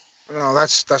predictions? No,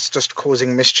 that's just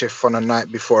causing mischief on a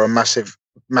night before a massive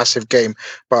game.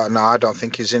 But no, I don't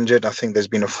think he's injured. I think there's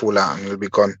been a fallout and he'll be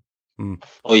gone.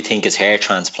 I think his hair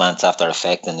transplants after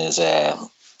affecting his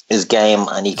game,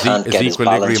 and he can't get his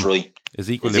balance right. His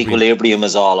equilibrium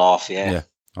is all off, yeah.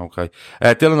 Okay.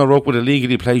 Dylan O'Rourke, would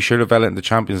illegally play Chirivella in the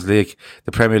Champions League?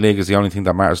 The Premier League is the only thing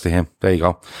that matters to him. There you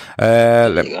go.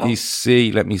 Let me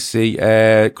see.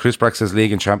 Chris Brack says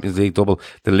league and Champions League double.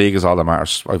 The league is all that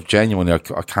matters. I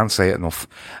can't say it enough.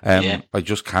 I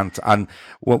just can't. And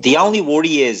the only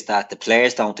worry is that the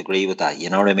players don't agree with that. You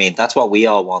know what I mean? That's what we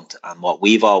all want, and what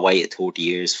we've all waited 30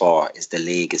 years for is the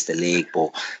league.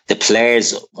 But the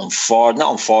players, not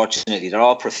unfortunately, they're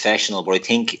all professional. But I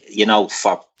think, you know,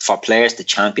 for players, the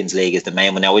Champions League is the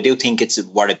main one. Now, I do think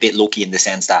we're a bit lucky in the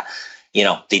sense that, you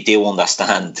know, they do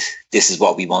understand this is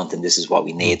what we want and this is what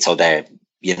we need. So they're,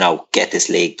 you know, get this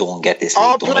league done.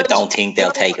 I don't think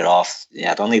they'll take it off.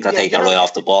 Yeah, I don't think they'll take their eye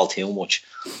off the ball too much.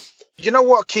 You know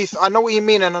what, Keith? I know what you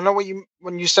mean, and I know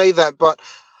when you say that, but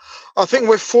I think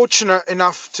we're fortunate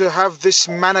enough to have this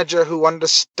manager who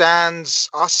understands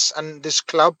us and this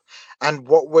club and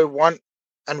what we want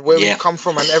and where we come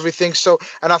from and everything. So,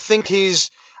 and I think he's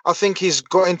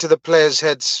got into the players'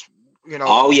 heads, you know.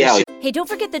 Oh, yeah. Hey, don't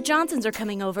forget the Johnsons are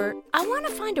coming over. I want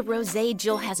to find a rosé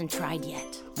Jill hasn't tried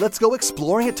yet. Let's go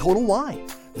exploring at Total Wine.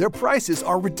 Their prices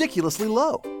are ridiculously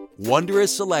low.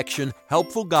 Wondrous selection,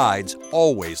 helpful guides,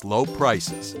 always low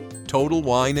prices. Total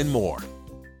Wine and more.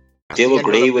 do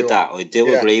agree with that. I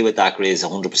do agree with that, Grizz,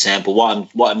 100%. But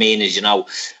what I mean is,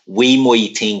 we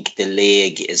might think the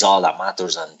league is all that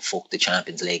matters and fuck the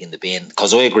Champions League in the bin.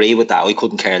 Because I agree with that. I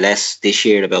couldn't care less this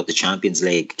year about the Champions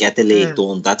League. Get the league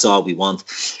done. That's all we want.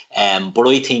 But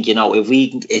I think,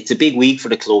 it's a big week for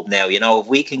the club now. If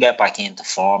we can get back into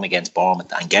form against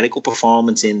Bournemouth and get a good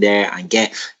performance in there and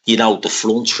get, the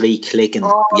front three clicking.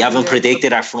 We haven't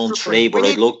predicted our front three, but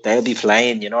look, they'll be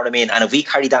playing, you know what I mean? And if we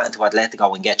carry that into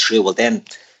Atletico and get through, well, then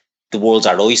the world's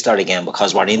our oyster again,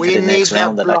 because we're into the next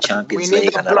round of that Champions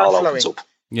League and it all opens up.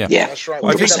 Yeah, that's right.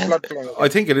 I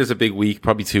think it is a big week,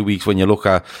 probably 2 weeks, when you look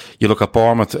at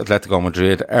Bournemouth, Atletico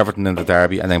Madrid, Everton in the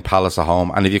derby, and then Palace at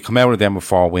home. And if you come out of them with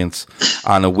 4 wins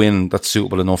and a win that's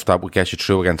suitable enough that would get you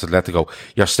through against Atletico,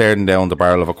 you're staring down the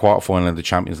barrel of a quarter-final in the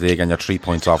Champions League, and you're 3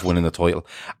 points off winning the title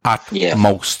at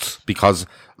most. Because,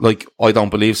 I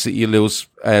don't believe City lose,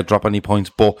 drop any points,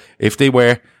 but if they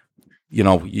were,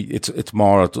 it's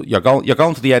more. You're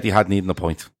going to the Etihad needing a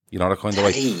point. That kind of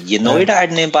way. Hey, United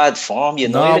aren't in bad form.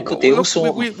 United could do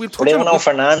something. Bruno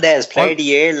Fernandes, Player of the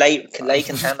Year, late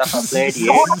contender for Player of the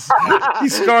Year.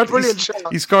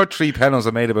 He scored 3 penalties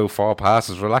and made about 4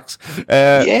 passes. Relax.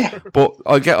 But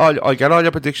I'll get all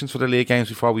your predictions for the league games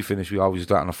before we finish. We always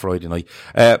do that on a Friday night.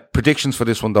 Predictions for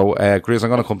this one though, Grizz, I'm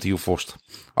going to come to you first.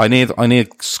 I need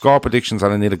score predictions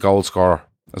and I need a goal scorer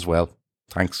as well.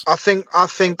 Thanks. I think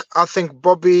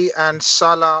Bobby and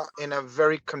Salah in a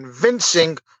very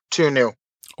convincing 2-0.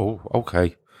 Oh,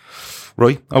 okay.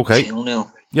 Right, okay.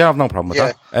 2-0. Yeah, I've no problem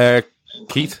with that.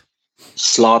 Keith?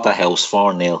 Slaughterhouse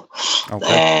 4-0.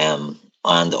 Okay.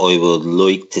 And I would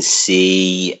like to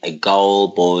see a goal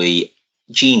by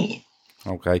Gini.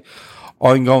 Okay.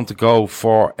 I'm going to go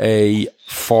for a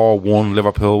 4-1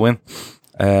 Liverpool win.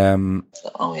 I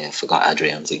forgot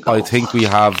Adrian's in goal. I think we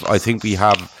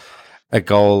have a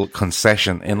goal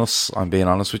concession in us, I'm being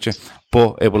honest with you,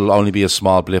 but it will only be a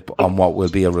small blip on what will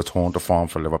be a return to form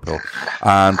for Liverpool.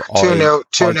 And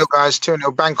 2-0, guys,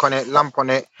 2-0, bank on it, lamp on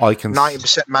it.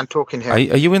 90% man talking here. Are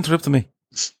you interrupting me?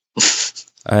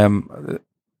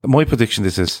 My prediction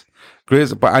this is,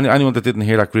 Grizz, but anyone that didn't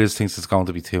hear that, Grizz thinks it's going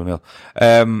to be 2-0.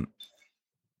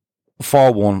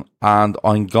 4-1, and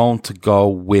I'm going to go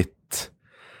with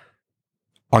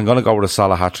a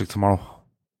Salah hat-trick tomorrow.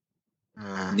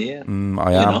 Yeah,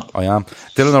 I am.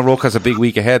 Dylan O'Rourke has a big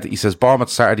week ahead. He says Bournemouth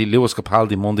Saturday, Lewis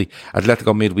Capaldi Monday,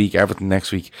 Atletico midweek, Everton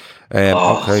next week.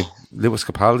 Okay, Lewis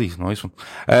Capaldi, nice one.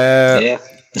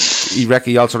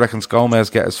 He also reckons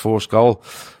Gomez get his first goal.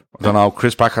 I don't know.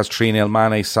 Chris Back has 3-0.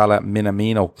 Mane, Salah,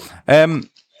 Minamino.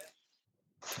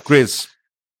 Grizz,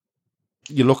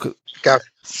 you look at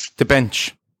the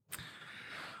bench.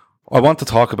 I want to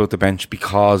talk about the bench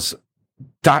because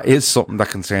that is something that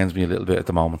concerns me a little bit at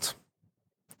the moment.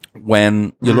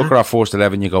 When you look at our first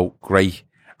 11, you go, great.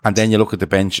 And then you look at the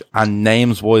bench, and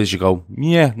names-wise, you go,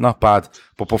 yeah, not bad.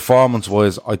 But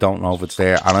performance-wise, I don't know if it's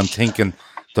there. And I'm thinking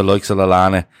the likes of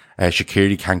Lallana,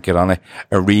 Shaqiri can't get on it.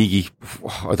 Origi,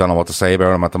 I don't know what to say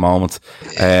about him at the moment.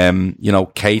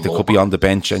 Keita could be on the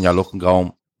bench, and you're looking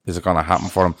going, is it going to happen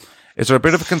for him? Is there a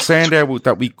bit of a concern there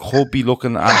that we could be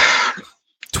looking at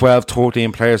 12,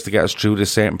 13 players to get us through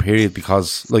this certain period?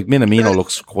 Because Minamino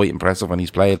looks quite impressive when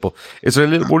he's played, but is there a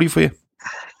little worry for you?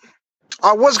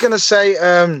 I was going to say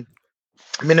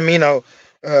Minamino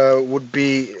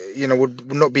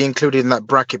would not be included in that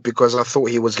bracket because I thought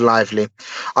he was lively.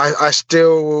 I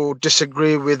still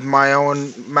disagree with my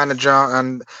own manager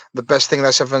and the best thing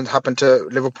that's ever happened to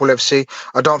Liverpool FC.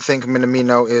 I don't think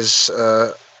Minamino is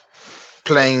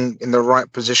playing in the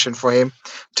right position for him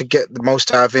to get the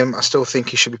most out of him. I still think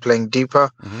he should be playing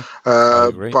deeper.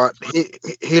 But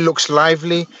he looks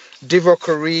lively. Divock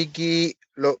Origi,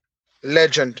 look,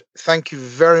 legend. Thank you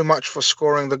very much for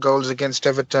scoring the goals against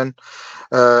Everton,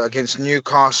 against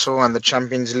Newcastle and the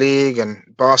Champions League and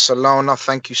Barcelona.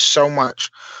 Thank you so much.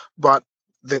 But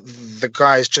the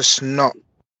guy is just not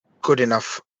good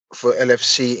enough for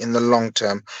LFC in the long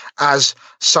term as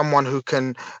someone who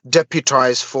can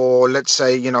deputize for, let's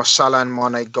say, Salah and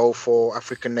Mane go for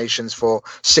African nations for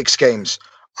 6 games.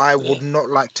 I would not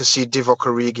like to see Divock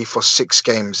Origi for 6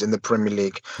 games in the Premier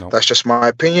League. No. That's just my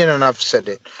opinion, and I've said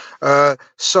it.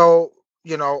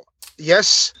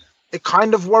 Yes, it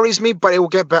kind of worries me, but it will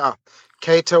get better.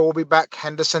 Keita will be back.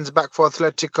 Henderson's back for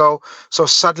Atletico. So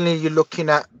suddenly you're looking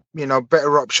at,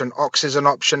 better option. Ox is an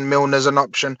option. Milner's an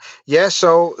option. Yeah,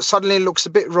 so suddenly it looks a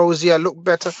bit rosier,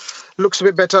 looks a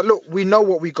bit better. Look, we know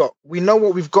what we got. We know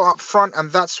what we've got up front,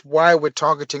 and that's why we're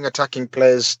targeting attacking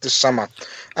players this summer.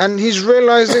 And he's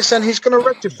realised this, and he's going to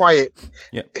rectify it.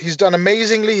 Yeah. He's done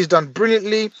amazingly. He's done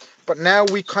brilliantly. But now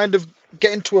we kind of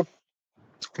get into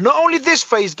not only this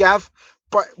phase, Gav,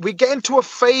 but we get into a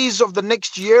phase of the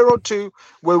next year or two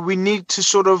where we need to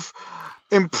sort of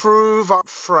improve up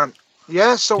front.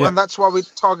 Yeah. So, and that's why we're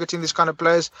targeting this kind of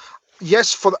players.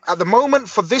 Yes, at the moment,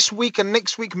 for this week and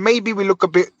next week, maybe we look a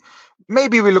bit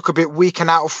weak and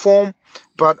out of form,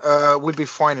 but we'll be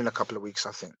fine in a couple of weeks,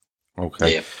 I think.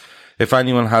 Okay. Yeah. If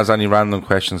anyone has any random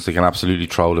questions, they can absolutely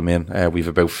throw them in. We've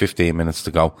about 15 minutes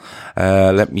to go.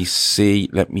 Let me see.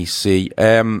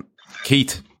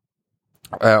 Keith,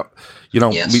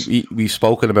 Yes. we've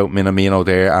spoken about Minamino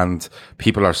there, and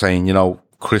people are saying,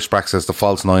 Chris Brack says the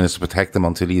false 9 is to protect him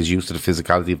until he is used to the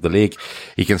physicality of the league.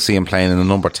 He can see him playing in a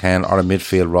number 10 or a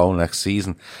midfield role next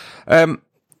season. We're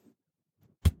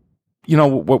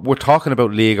talking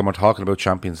about league and we're talking about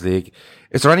Champions League.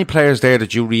 Is there any players there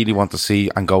that you really want to see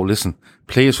and go, listen,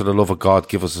 please, for the love of God,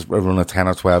 give us a run of 10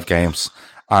 or 12 games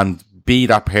and be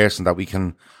that person that we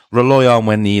can rely on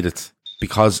when needed?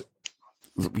 Because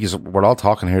we're all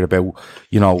talking here about,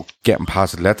 getting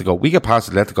past Atletico. We get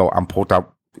past Atletico and put that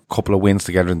couple of wins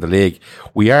together in the league.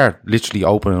 We are literally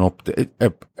opening up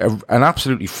an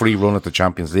absolutely free run at the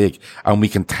Champions League, and we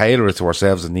can tailor it to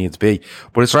ourselves as needs be.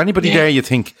 But is there anybody there you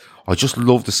think, I'd just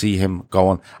love to see him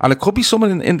going? And it could be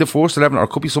someone in the first 11, or it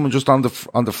could be someone just on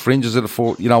the fringes of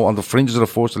the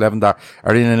first 11 that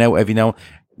are in and out every now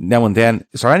and then.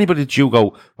 Is there anybody that you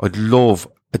go, I'd love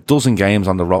a dozen games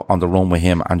on the run with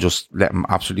him and just let him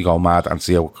absolutely go mad and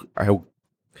see how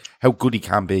good he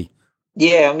can be?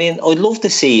 Yeah, I mean, I'd love to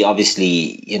see,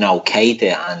 obviously,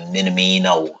 Keita and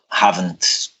Minamino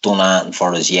haven't done anything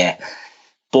for us yet.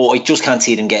 But I just can't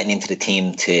see them getting into the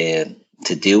team to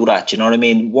do that. Do you know what I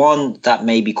mean? One that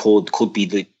maybe could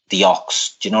be the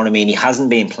Ox. Do you know what I mean? He hasn't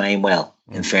been playing well,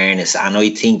 in fairness. And I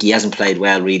think he hasn't played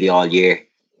well really all year.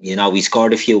 He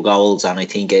scored a few goals and I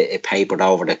think it papered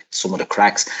over some of the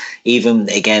cracks. Even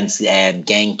against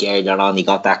Genk earlier on, he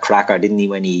got that cracker, didn't he,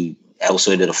 when he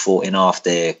outside of the foot in off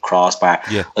the crossbar.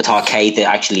 Yeah. I thought Keita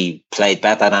actually played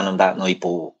better than him that night,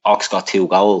 but Ox got 2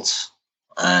 goals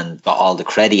and got all the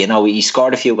credit. He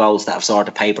scored a few goals that have sort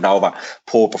of papered over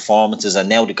poor performances, and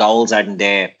now the goals aren't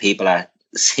there. People are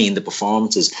seeing the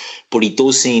performances, but he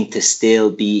does seem to still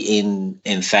be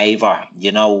in favour.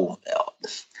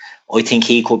 I think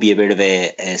he could be a bit of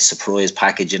a surprise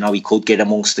package. He could get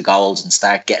amongst the goals and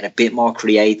start getting a bit more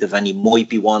creative, and he might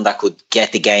be one that could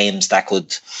get the games that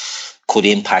could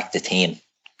impact the team.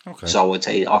 Okay. So I'd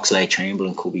say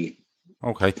Oxlade-Chamberlain could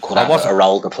have a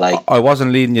role to play. I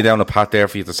wasn't leading you down a path there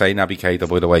for you to say Naby Keita,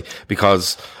 by the way,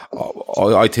 because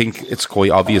I think it's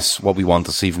quite obvious what we want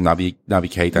to see from Naby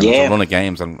Keita. And a run of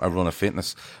games and a run of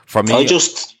fitness. For me, I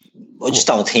just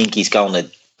don't think he's going to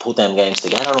put them games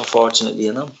together, unfortunately,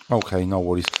 Okay, no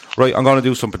worries. Right, I'm going to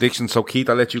do some predictions. So, Keith,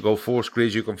 I'll let you go first.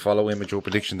 Grizz, you can follow in with your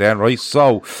prediction then, right?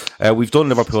 So, we've done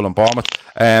Liverpool and Bournemouth.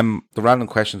 The random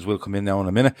questions will come in now in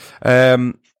a minute.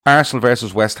 Arsenal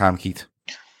versus West Ham, Keith.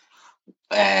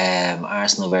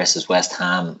 Arsenal versus West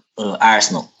Ham.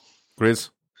 Arsenal. Grizz?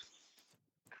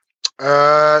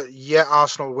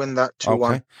 Arsenal win that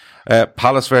 2-1. Okay.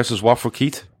 Palace versus Watford,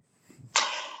 Keith.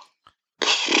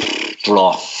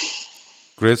 Draw.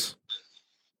 Grizz?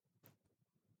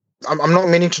 I'm not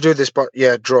meaning to do this, but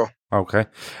draw. Okay.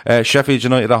 Sheffield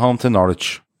United at home to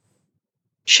Norwich.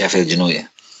 Sheffield United.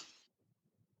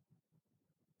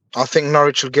 I think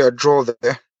Norwich will get a draw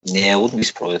there. Yeah, I wouldn't be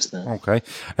surprised. No. Okay.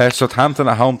 Southampton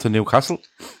at home to Newcastle.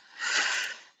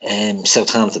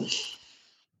 Southampton.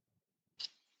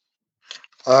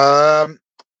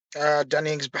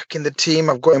 Danny Ings back in the team.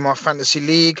 I've got him in my fantasy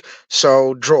league,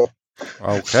 so draw.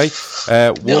 Okay.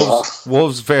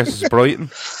 Wolves versus Brighton.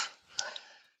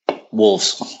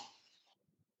 Wolves.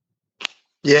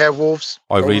 Yeah, Wolves.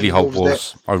 I really hope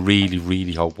Wolves. I really,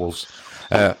 really hope Wolves.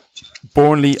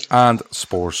 Burnley and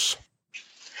Spurs.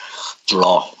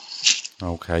 Draw.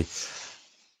 Okay.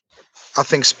 I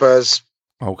think Spurs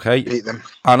beat them.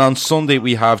 And on Sunday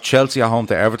we have Chelsea at home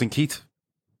to Everton, Keith.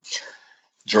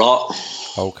 Draw.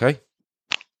 Okay.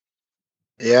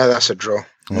 Yeah, that's a draw.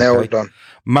 Now we're done.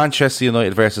 Manchester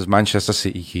United versus Manchester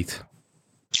City, Keith.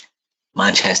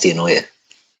 Manchester United.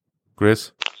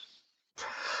 Grizz?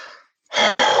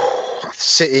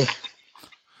 City.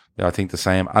 Yeah, I think the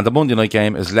same. And the Monday night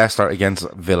game is Leicester against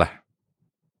Villa.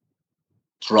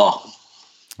 Draw.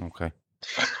 Okay.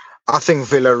 I think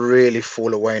Villa really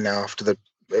fall away now after the...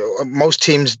 most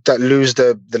teams that lose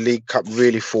the League Cup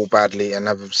really fall badly and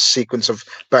have a sequence of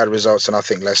bad results, and I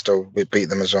think Leicester will beat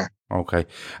them as well. Okay.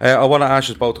 I want to ask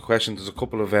you both a question. There's a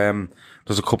couple of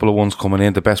ones coming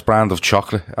in. The best brand of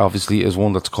chocolate, obviously, is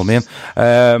one that's come in.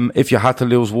 If you had to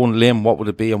lose one limb, what would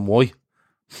it be and why?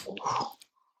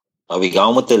 Are we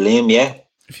going with the limb, yeah?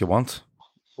 If you want.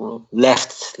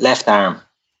 Left arm.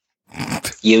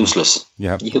 Useless.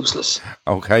 Yeah. Useless.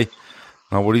 Okay.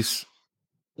 No worries.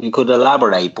 You could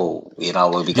elaborate, but, you know,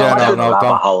 we'll be going down a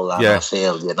rabbit hole and I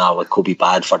feel, you know, it could be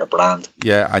bad for the brand.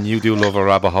 Yeah, and you do love a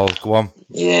rabbit hole. Go on.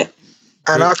 Yeah.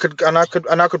 And I could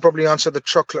probably answer the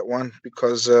chocolate one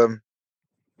because,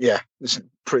 it's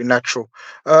pretty natural.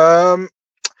 I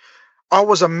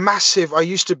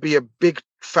used to be a big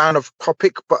fan of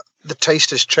Topic, but the taste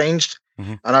has changed.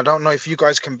 Mm-hmm. And I don't know if you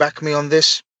guys can back me on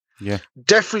this. Yeah.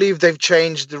 Definitely if they've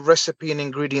changed the recipe and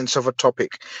ingredients of a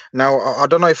Topic. Now, I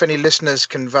don't know if any listeners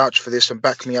can vouch for this and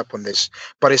back me up on this,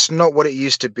 but it's not what it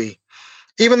used to be.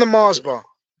 Even the Mars bar,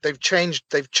 they've changed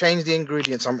the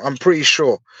ingredients. I'm pretty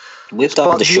sure. With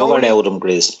that, the sugar out of them,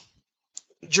 Grizz.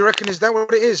 Do you reckon, is that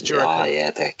what it is? Do you reckon? Yeah,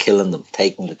 they're killing them,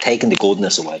 taking the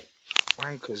goodness away.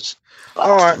 Wankers.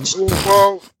 All right.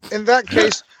 Well, in that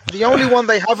case, the only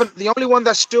one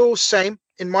that's still same,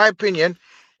 in my opinion,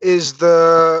 is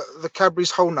the Cadbury's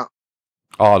Whole Nut.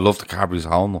 Oh, I love the Cadbury's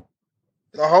Whole Nut.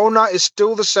 The Whole Nut is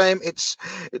still the same. It's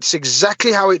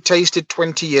exactly how it tasted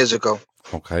 20 years ago.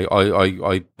 Okay,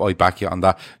 I back you on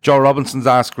that. Joe Robinson's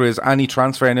asked, Grizz, any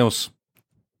transfer news?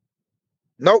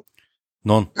 Nope.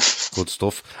 None. Good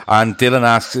stuff. And Dylan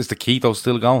asks, is the keto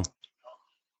still going?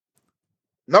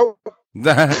 Nope. He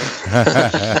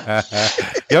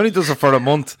only does it for a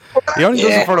month. He only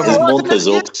does it for a month. Month is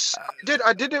up.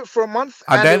 I did it for a month,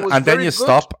 and then you good.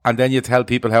 stop, and then you tell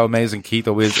people how amazing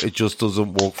keto is. It just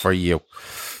doesn't work for you.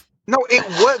 No, it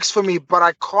works for me, but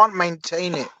I can't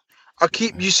maintain it.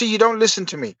 You don't listen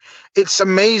to me. It's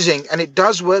amazing and it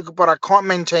does work, but I can't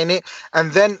maintain it.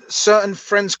 And then certain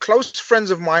friends, close friends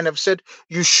of mine, have said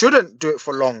you shouldn't do it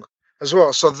for long as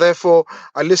well. So therefore,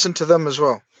 I listen to them as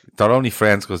well. They're only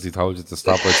friends because they told you to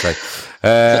stop, I'd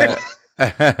say.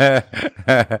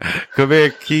 Come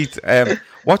here, Keith.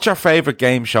 What's your favourite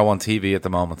game show on TV at the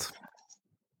moment?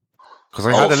 Because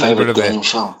I had a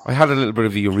little bit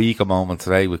of a eureka moment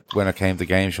today when it came to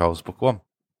game shows. But go on.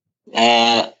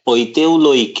 I do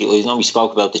like. I know we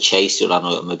spoke about The Chase.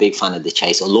 I'm a big fan of The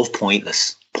Chase. I love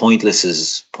Pointless. Pointless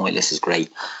is great.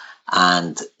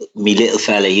 And me little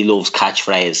fella, he loves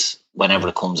Catchphrase whenever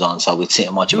it comes on. So we'd sit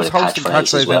and watch about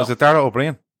Catchphrase as well. Was it Dara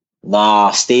O'Brien?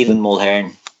 Nah, Stephen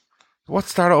Mulhern.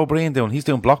 What's Dara O'Brien doing? He's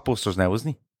doing Blockbusters now, isn't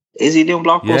he? Is he doing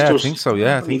Blockbusters?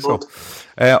 Yeah, I think so.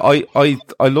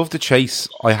 I love The Chase.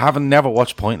 I never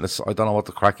watched Pointless. I don't know what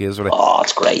the crack is with it. Oh,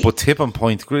 it's great. But Tipping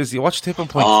Point, Grizz, you watch Tipping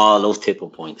Point? Oh, I love Tipping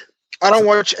Point. I don't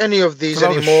watch any of these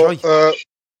anymore.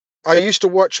 I used to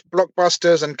watch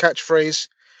Blockbusters and Catchphrase.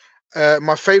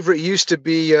 My favourite used to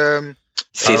be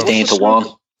 15 to 1.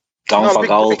 Going for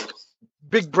gold.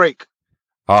 Big Break.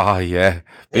 Oh, yeah.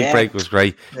 Big Break was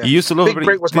great. Yeah. You used to love Big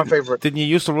Break was my favourite. Didn't you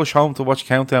used to rush home to watch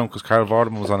Countdown because Carol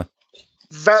Vorderman was on it?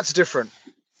 That's different.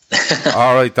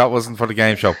 All right, that wasn't for the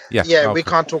game show. Yeah, okay. We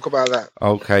can't talk about that.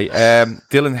 Okay.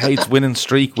 Dylan hates Winning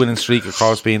Streak. Winning Streak, of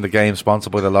course, being the game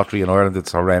sponsored by the lottery in Ireland.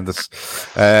 It's horrendous.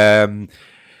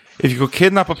 If you could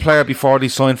kidnap a player before they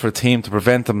sign for a team to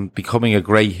prevent them becoming a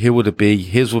great, who would it be?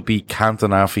 His would be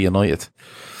Cantona for United.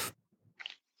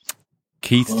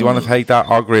 Keith, do you want to take that?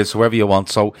 Or Grizz, whoever you want.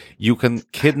 So you can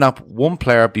kidnap one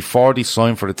player before they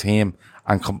sign for the team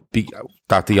and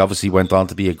that they obviously went on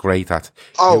to be a great at.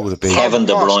 Who would it be? Kevin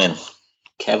De Bruyne.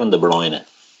 Kevin De Bruyne.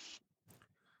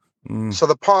 So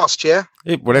the past, yeah?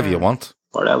 Whatever you want.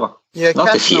 Whatever. Yeah,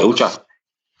 not the future.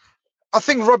 I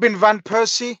think Robin Van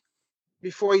Persie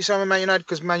before he signed with Man United,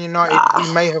 because Man United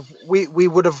we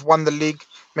would have won the league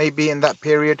maybe in that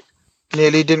period.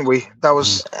 Nearly, didn't we? That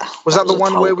was that the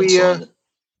one where we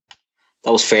that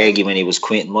was Fergie when he was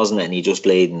quitting, wasn't it? And he just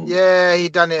played and he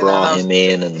done it. Brought him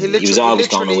in, and he was always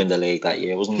going to win the league that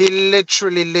year, wasn't he? He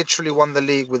literally won the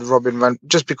league with Robin Van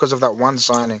just because of that one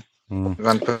signing,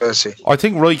 Van Persie. I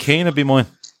think Roy Keane would be mine.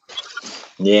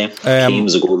 Yeah, Keane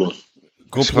was a good one.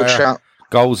 Good player.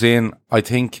 Goes in. I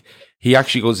think he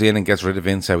actually goes in and gets rid of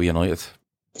Vince out of United.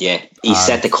 Yeah, he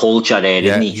set the culture there,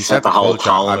 didn't he? He set the whole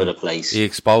tone of the place. He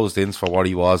exposed Ince for what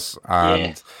he was,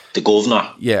 and the governor.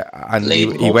 Yeah, and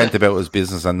he went about his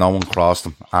business, and no one crossed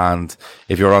him. And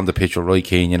if you're on the pitch with Roy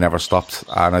Keane, you never stopped.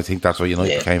 And I think that's what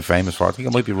United became famous for. I think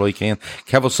it might be Roy Keane.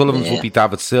 Kevin Sullivan's would be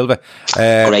David Silva.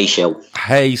 Great show.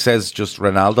 Hay says just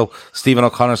Ronaldo. Stephen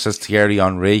O'Connor says Thierry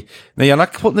Henry. Now you're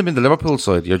not putting them in the Liverpool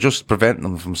side. You're just preventing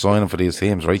them from signing for these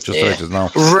teams, right? Just so you know.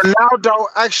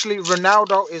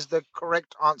 Ronaldo is the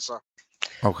correct answer.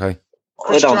 Okay.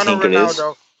 I don't think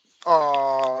Ronaldo,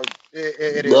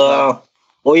 it is. No,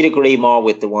 I'd agree more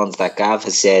with the ones that Gav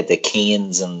has said, the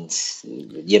Keanes and,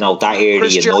 that area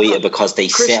United, because they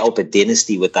set up a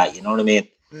dynasty with that, you know what I mean?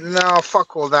 No,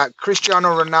 fuck all that.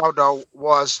 Cristiano Ronaldo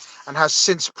was and has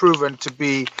since proven to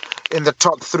be, in the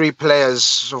top 3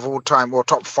 players of all time, or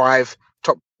top 5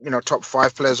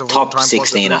 players of all time. Top 16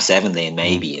 possibly. or 17,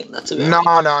 maybe. And that's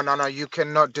about No. You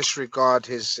cannot disregard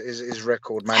his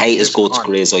record, man. Hate his guts,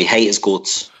 Grizz. I hate his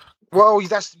guts. Well,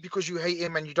 that's because you hate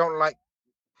him and you don't like.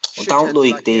 I don't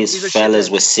like these fellas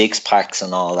with 6-packs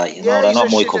and all that. They're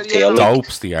not my cup tea.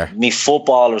 Dopes, they are. Me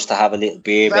footballers to have a little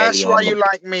beer belly. That's why you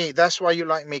like me. That's why you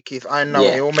like me, Keith. I know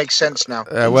it all makes sense now.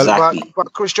 Well, exactly.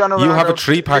 but Cristiano Ronaldo, you have a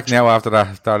 3-pack now after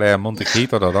that Monte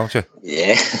Quito, though, don't you?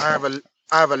 Yeah. I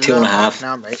have a 2.5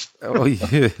 now, mate. Oh,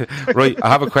 yeah. Right, I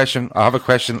have a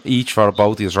question each for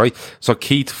both of you, right? So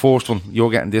Keith, first one, you're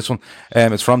getting this one.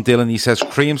 It's from Dylan. He says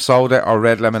cream soda or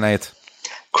red lemonade.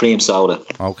 Cream soda.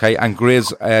 Okay, and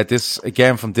Grizz, this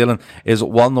again from Dylan, is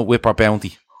walnut whip or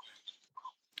Bounty?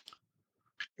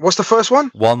 What's the first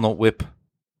one? Walnut whip.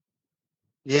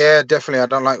 Yeah, definitely. I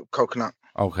don't like coconut.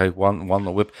 Okay,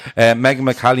 walnut whip. Megan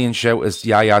McCallion shout is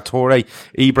Yaya Toure.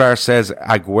 Ebrar says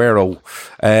Aguero.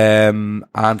 And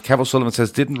Kevin Sullivan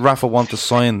says, didn't Rafa want to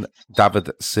sign David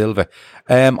Silva?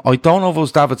 I don't know if it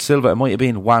was David Silva. It might have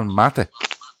been Juan Mata.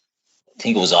 I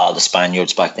think it was all the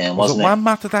Spaniards back then, wasn't it? Juan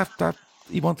Mata that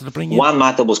he wanted to bring in? Juan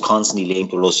Mata was constantly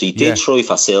linked with us. So he did try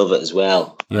for Silva as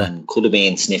well. Yeah. And could have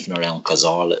been sniffing around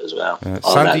Cazorla as well.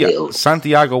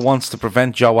 Santiago wants to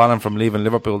prevent Joe Allen from leaving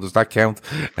Liverpool. Does that count?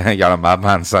 You're a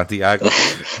madman, Santiago.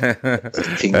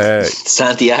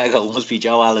 Santiago must be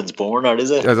Joe Allen's burner,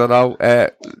 is it? I don't know.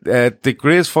 Did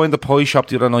Grizz find the pie shop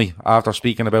the other night after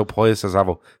speaking about pies, says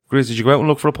Avo? Grizz, did you go out and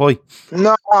look for a pie?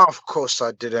 No, of course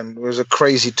I didn't. It was a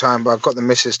crazy time, but I got the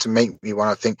missus to make me one.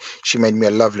 I think she made me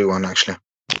a lovely one, actually.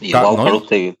 That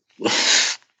night?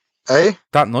 Hey?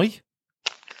 That night?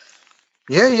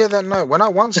 Yeah, that night. When I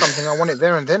want something, I want it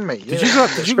there and then, mate. Yeah.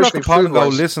 Did you go to the pot and go,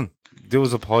 listen, there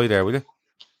was a pie there, will you?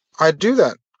 I do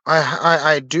that.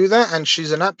 I do that, and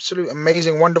she's an absolute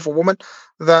amazing, wonderful woman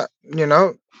that,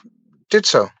 did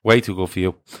so. Way too good for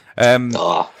you.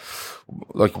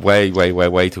 Like,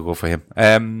 way too good for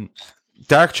him.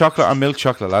 Dark chocolate or milk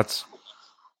chocolate, lads?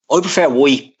 I prefer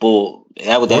white, but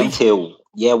out of them two,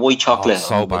 white chocolate.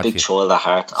 So I'm a big child at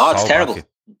heart. Oh, it's terrible.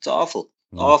 It's awful.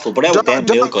 Awful. But out of them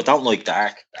milk, I don't like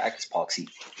dark. Dark is poxy.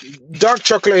 Dark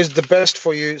chocolate is the best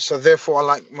for you, so therefore I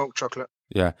like milk chocolate.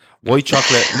 Yeah, white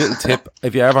chocolate. Little tip: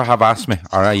 if you ever have asthma,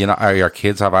 or or your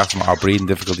kids have asthma or breathing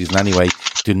difficulties in any way,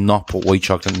 do not put white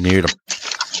chocolate near them.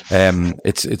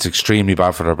 It's extremely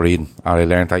bad for their breathing. I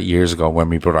learned that years ago when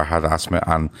my brother had asthma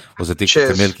and was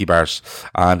addicted to Milky Bars,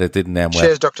 and it didn't end well.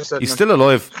 Cheers, Dr. Sedman. He's still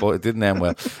alive, but it didn't end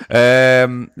well.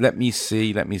 Let me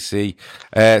see.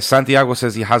 Santiago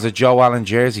says he has a Joe Allen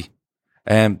jersey,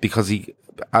 because he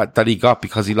got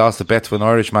because he lost a bet to an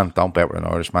Irishman. Don't bet with an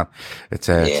Irishman. It's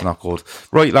not good.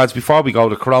 Right, lads. Before we go,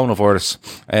 the coronavirus.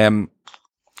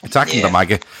 Attacking the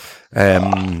maggot.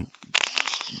 A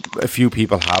few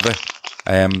people have it.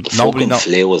 Nobody knows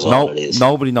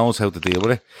how to deal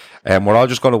with it. We're all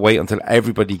just going to wait until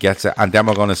everybody gets it, and then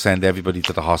we're going to send everybody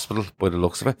to the hospital by the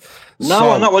looks of it.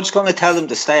 No, we're just going to tell them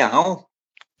to stay at home.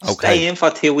 Okay. Stay in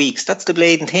for 2 weeks. That's the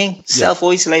bleeding thing.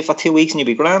 Self-isolate for 2 weeks and you'll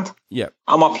be grand. Yeah.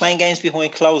 I'm not playing games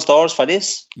behind closed doors for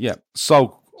this. Yeah.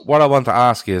 So what I want to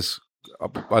ask is,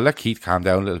 I'll let Keith calm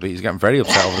down a little bit. He's getting very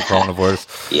upset over the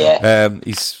coronavirus. Yeah.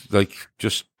 He's like,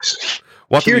 just...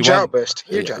 Huge outburst.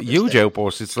 Huge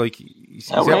outburst. It's like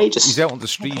he's out on the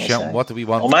street shouting, what do we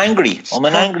want? I'm angry. I'm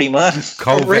an angry man.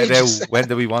 COVID out. When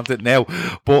do we want it now?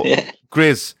 But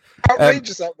Grizz,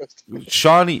 outrageous outburst.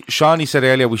 Shawnee said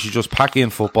earlier we should just pack in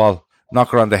football,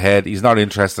 knock her on the head. He's not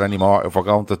interested anymore if we're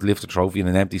going to lift a trophy in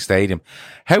an empty stadium.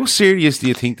 How serious do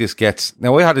you think this gets?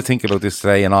 Now, I had to think about this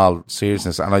today in all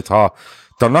seriousness, and I thought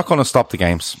they're not going to stop the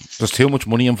games. There's too much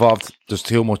money involved. There's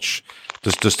too much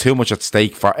at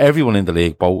stake for everyone in the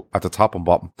league, both at the top and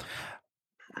bottom.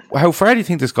 How far do you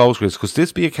think this goes, Chris? Could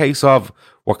this be a case of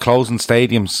we're closing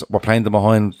stadiums, we're playing them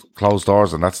behind closed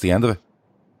doors, and that's the end of it?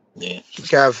 Yeah,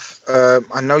 Gav,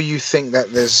 I know you think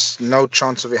that there's no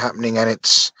chance of it happening, and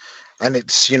it's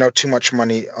too much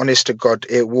money. Honest to God,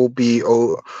 it will be.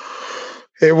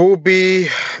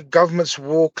 Governments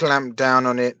will clamp down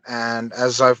on it, and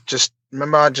as I just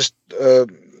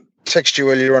texted you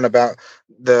earlier on about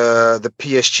the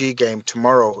PSG game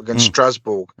tomorrow against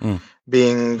Strasbourg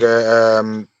being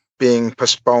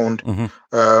postponed,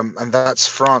 and that's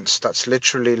France. That's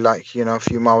literally like a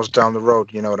few miles down the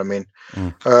road. You know what I mean?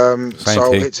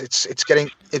 So it's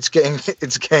getting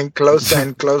closer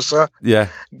and closer. Yeah,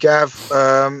 Gav,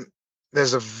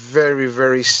 there's a very,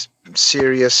 very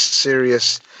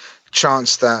serious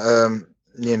chance that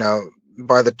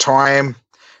by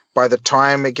the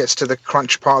time it gets to the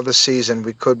crunch part of the season,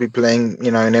 we could be playing,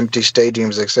 in empty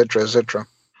stadiums, etc., etc.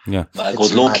 Yeah. Well,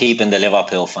 good luck keeping the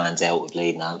Liverpool fans out of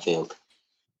Bleeding Anfield.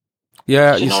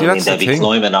 Yeah, you see, that's They'll the be thing.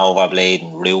 climbing over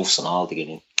Bleeding roofs and all to get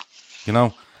in. You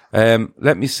know,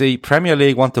 let me see. Premier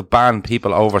League want to ban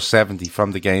people over 70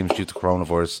 from the games due to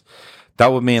coronavirus. That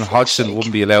would mean Hodgson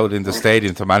wouldn't be allowed in the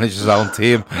stadium to manage his own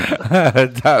team.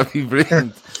 That would be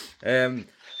brilliant.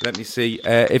 Let me see.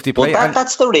 If they play,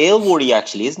 that's the real worry,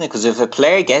 actually, isn't it? Because if a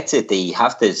player gets it, they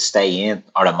have to stay in,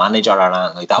 or a manager or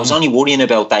anything like that. I was only worrying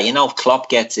about that. You know, if Klopp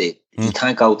gets it, he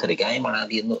can't go to the game, or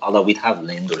anything. Although we'd have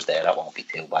Linders there, that won't be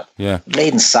too bad. Yeah,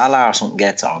 Bleeding Salah or something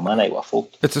gets it, or Mane, we're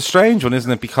fucked. It's a strange one,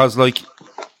 isn't it? Because, like,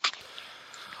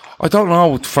 I don't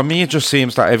know. For me, it just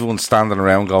seems that everyone's standing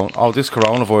around going, "Oh, this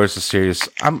coronavirus is serious,"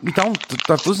 and we don't.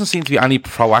 There doesn't seem to be any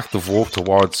proactive work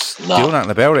towards doing anything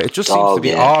about it. It just seems to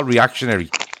be all reactionary.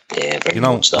 Yeah, very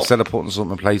much so. Instead of putting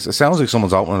something in place, it sounds like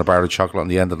someone's opening a bar of chocolate on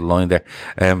the end of the line there,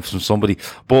 from somebody.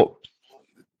 But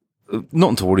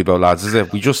nothing to worry about, lads. Is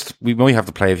it? We might have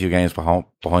to play a few games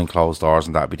behind closed doors,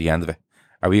 and that'll be the end of it.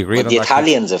 Are we agreed? The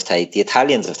Italians have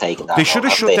taken that. They should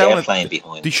have shut down.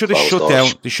 They should have shut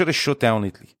down. They should have shut down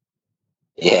Italy.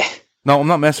 Yeah. No, I'm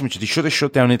not messing with you. They should have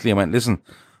shut down Italy and went, listen,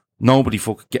 nobody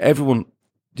everyone,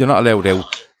 you're not allowed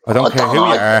out. I don't care who you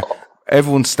are.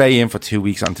 Everyone stay in for 2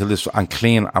 weeks until this, and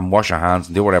clean and wash your hands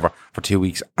and do whatever for 2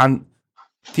 weeks. And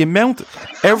the amount,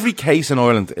 every case in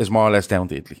Ireland is more or less down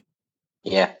to Italy.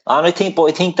 Yeah. And I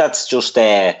think that's just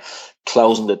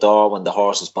closing the door when the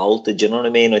horse is bolted. You know what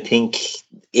I mean? I think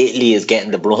Italy is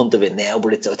getting the brunt of it now,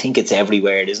 but I think it's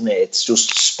everywhere, isn't it? It's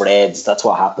just spreads. That's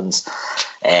what happens.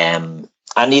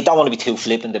 And you don't want to be too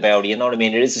flippant about it, you know what I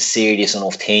mean? It is a serious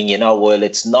enough thing, you know. Well,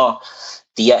 it's not,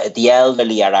 the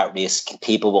elderly are at risk,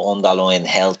 people with underlying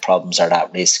health problems are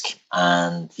at risk,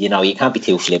 and, you know, you can't be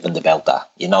too flippant about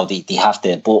that. You know, they have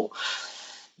to, but,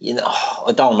 you know,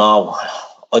 I don't know.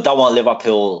 I don't want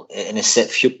Liverpool, in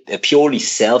a purely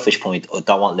selfish point, I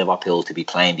don't want Liverpool to be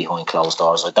playing behind closed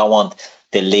doors. I don't want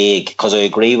the league, because I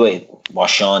agree with what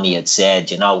Shawnee had said,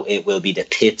 you know, it will be the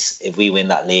pits if we win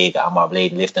that league and we're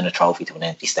lifting a trophy to an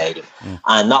empty stadium.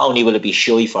 And not only will it be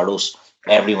shy for us,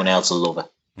 everyone else will love it.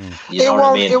 You know what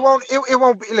I mean? It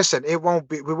won't be, listen, we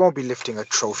won't be lifting a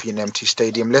trophy in an empty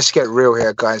stadium. Let's get real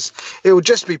here, guys. It will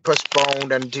just be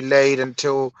postponed and delayed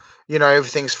until, you know,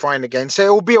 everything's fine again. So it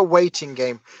will be a waiting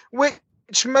game, which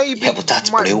maybe but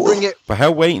that's might brutal. bring it. But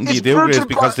how waiting do you do it?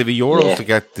 Because they've a Euros to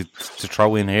get to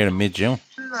throw in here in mid-June.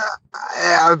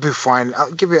 I'll be fine.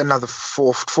 I'll give it another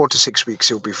 4 to 6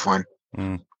 weeks. It'll be fine.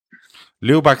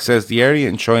 Lubac says the area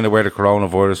in China where the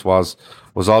coronavirus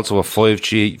was also a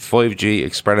 5G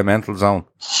experimental zone.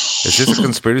 Is this a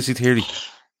conspiracy theory?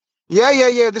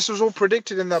 Yeah. This was all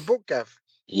predicted in that book, Gav.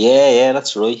 Yeah,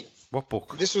 that's right. What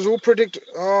book? This was all predicted.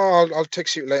 Oh, I'll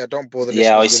text you later. Don't bother.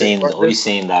 Yeah, I've seen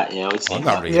that. Yeah, I've seen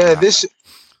that. Yeah, this.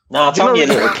 No, it's only a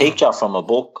little picture from a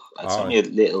book. It's only a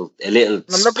little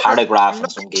paragraph. I'm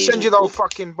not going to send you the whole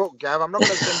fucking book, Gav. I'm not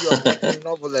going to send you a fucking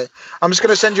novel there. I'm just going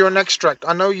to send you an extract.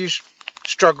 I know you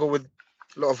struggle with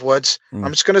a lot of words.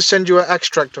 I'm just going to send you an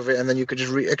extract of it, and then you could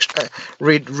just read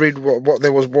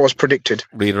what was predicted.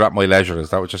 Read it at my leisure.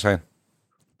 Is that what you're saying?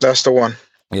 That's the one.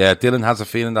 Yeah, Dylan has a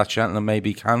feeling that Cheltenham may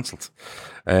be cancelled.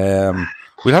 We'll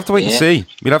have to wait and see.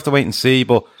 We'll have to wait and see.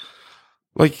 But,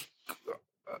 like,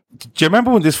 do you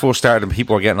remember when this first started and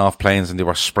people were getting off planes and they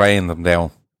were spraying them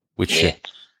down with shit?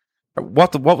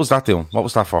 What was that doing? What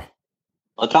was that for?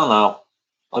 I don't know.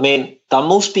 I mean, there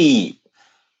must be,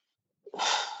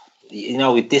 you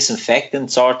know, with disinfectant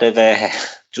sort of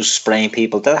just spraying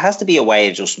people. There has to be a way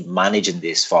of just managing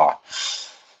this for,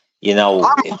 you know,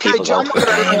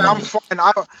 I'm fine.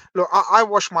 I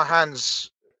wash my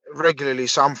hands regularly,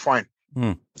 so I'm fine.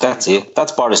 That's it.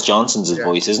 That's Boris Johnson's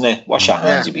advice, isn't it? Wash your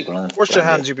hands, you'll be grand. Wash your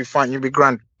hands, you'll be fine. You'll be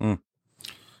grand.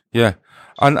 Yeah.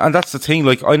 And that's the thing.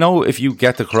 Like, I know if you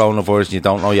get the coronavirus and you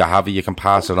don't know you have it, you can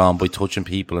pass it on by touching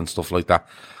people and stuff like that.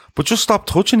 But just stop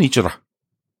touching each other.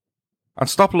 And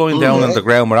stop lying down on the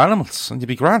ground with animals, and you'll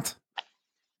be grand.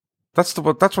 That's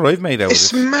what I've made out of it.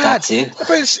 It's mad. That's it.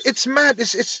 But it's mad.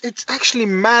 It's actually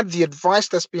mad, the advice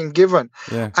that's being given.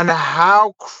 Yeah. And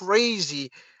how crazy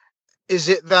is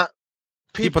it that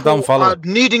people don't follow are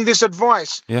needing this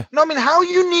advice? Yeah. No, I mean, how are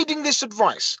you needing this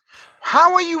advice?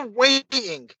 How are you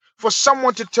waiting for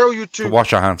someone to tell you to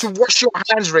wash your hands? To wash your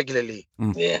hands regularly.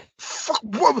 Yeah. Fuck,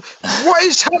 what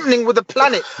is happening with the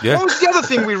planet? Yeah. What was the other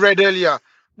thing we read earlier?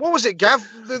 What was it, Gav?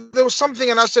 There was something,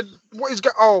 and I said, "What is?"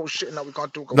 Oh shit! No, we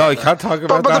can't talk about that. No, you can't talk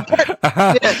about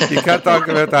that. You can't talk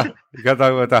about that. You can't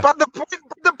talk about that. But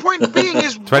the point being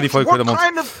is, 25 quid a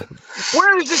month.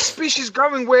 Where is this species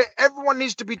going? Where everyone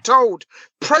needs to be told?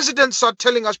 Presidents are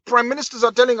telling us, prime ministers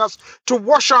are telling us to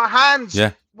wash our hands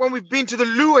when we've been to the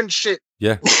loo and shit.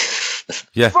 Yeah.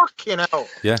 Yeah. Fucking hell.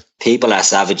 Yeah. People are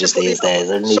savages these days,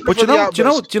 aren't they? But do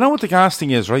you know what the gas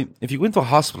thing is, right? If you go into a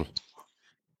hospital,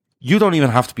 you don't even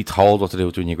have to be told what to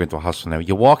do when you go into a hospital now.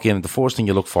 You walk in and the first thing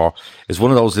you look for is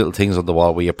one of those little things on the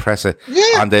wall where you press it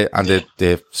and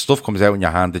the stuff comes out in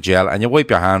your hand, the gel, and you wipe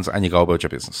your hands and you go about your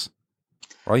business.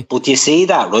 Right? But you see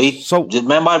that, right? So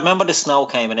remember the snow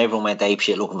came and everyone went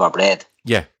apeshit looking for bread.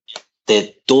 Yeah.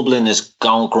 The Dublin is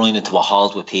grinding to a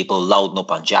halt with people loading up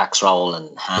on Jack's Roll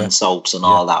and hand soaps and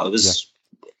all that. It was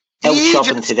out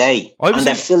shopping today. And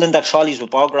they're filling their trolleys with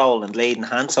bog roll and bleeding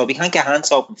hand soap. You can't get hand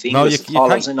soap in Finglas. No,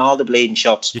 I was in all the bleeding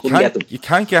shops. You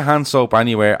can't get hand soap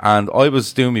anywhere. And I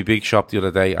was doing my big shop the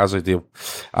other day, as I do.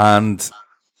 And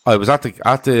I was at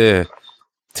the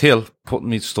till putting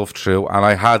me stuff through, and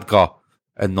I had got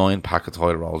a 9-pack of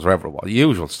toilet rolls, whatever it was, the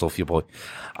usual stuff you buy.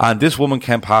 And this woman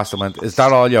came past and went, "Is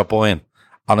that all you're buying?"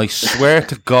 And I swear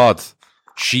to God,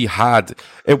 she had.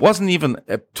 It wasn't even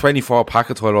a 24-pack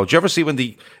of toilet roll. Do you ever see when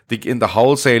in the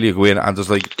wholesale you go in and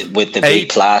there's like with the big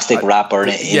plastic wrapper?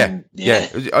 Yeah.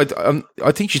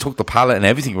 I think she took the pallet and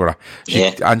everything with her.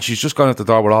 And she's just gone out the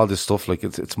door with all this stuff. Like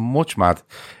it's much mad.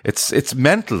 It's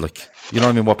mental. Like, you know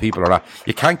what I mean? What people are at.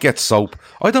 You can't get soap.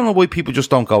 I don't know why people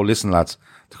just don't go. Listen, lads.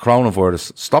 The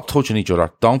coronavirus, stop touching each other.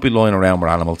 Don't be lying around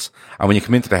with animals. And when you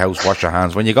come into the house, wash your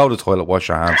hands. When you go to the toilet, wash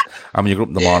your hands. And when you go up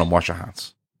in the morning, wash your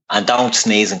hands. And don't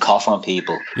sneeze and cough on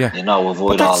people. Yeah. You know,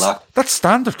 avoid all that. That's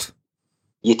standard.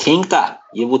 You think that.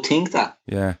 You would think that.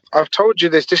 Yeah. I've told you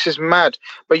this. This is mad.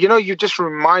 But you know, you just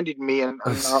reminded me, and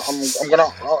I'm gonna.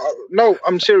 No,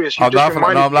 I'm serious. I'm laughing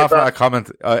at a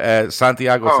comment.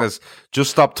 Santiago says,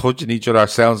 "Just stop touching each other."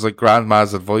 Sounds like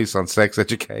grandma's advice on sex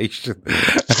education.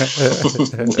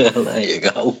 Well, there you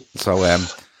go. So,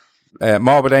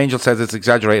 Morbid Angel says it's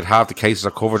exaggerated. Half the cases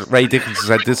are covered. Ray Dickinson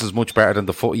said this is much better than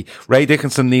the footy. Ray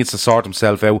Dickinson needs to sort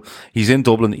himself out. He's in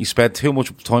Dublin. He spent too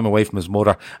much time away from his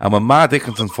mother. And when Ma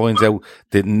Dickinson finds out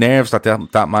the nerves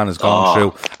that man is going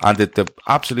through and the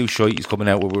absolute shite he's coming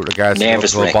out with regards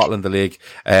to a bottle in the league,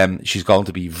 she's going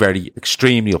to be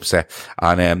extremely upset.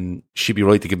 And she'd be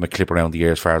right to give him a clip around the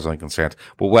ear as far as I'm concerned.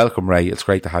 But welcome, Ray. It's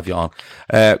great to have you on.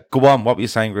 Go on. What were you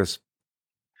saying, Chris?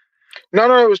 No,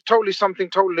 it was something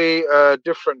totally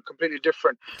different, completely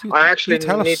different. I actually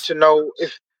need to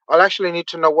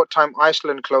know what time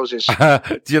Iceland closes.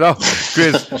 Do you know,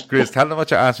 Chris, tell them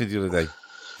what you asked me the other day.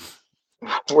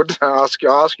 What did I ask you?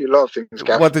 I asked you a lot of things,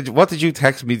 Gav. What did you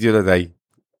text me the other day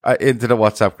into the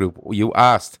WhatsApp group? You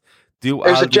asked, it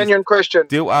was a genuine question.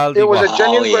 Do Aldi? It was a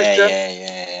genuine question.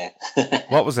 Yeah.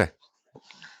 What was it?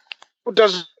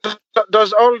 Does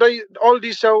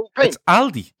Aldi sell paint? It's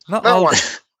Aldi, not that Aldi. One.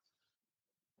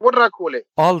 What did I call it?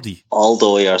 Aldi.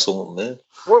 Aldo or something, man.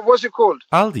 What was it called?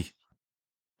 Aldi.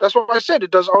 That's what I said. It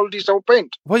does Aldi sell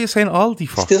paint. What are you saying Aldi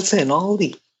for? Still saying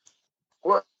Aldi.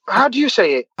 What? How do you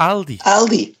say it? Aldi.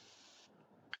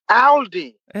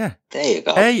 Aldi. Yeah. There you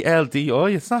go.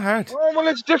 ALDI. It's not hard. Well,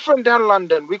 it's different down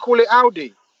London. We call it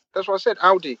Audi. That's what I said,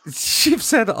 Audi. You've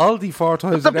said Aldi 4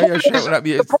 times a day. You're shouting at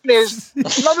me. The point is,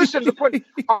 no, listen, the point.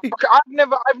 Okay, I've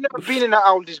never been in an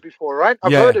Aldi's before, right?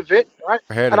 I've heard of it, right?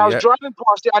 I was driving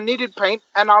past it. I needed paint,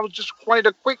 and I was just wanted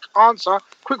a quick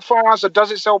fire answer.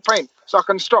 Does it sell paint? So I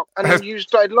can stop. And then you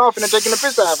started laughing and taking a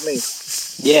piss out of me.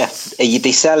 Yeah,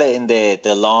 they sell it in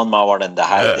the lawnmower and the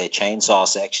chainsaw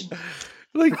section.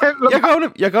 Like,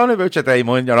 you're going about your day,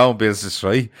 minding your own business,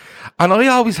 right? And I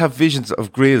always have visions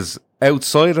of Grizz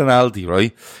outside an Aldi,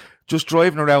 right? Just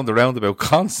driving around the roundabout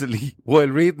constantly while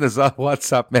reading his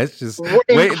WhatsApp messages,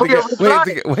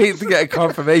 waiting to get a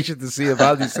confirmation to see if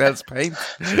Aldi sells paint.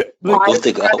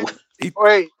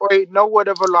 Wait, no word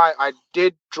of a lie. I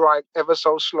did drive ever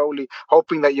so slowly,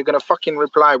 hoping that you're going to fucking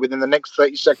reply within the next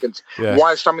 30 seconds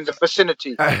whilst I'm in the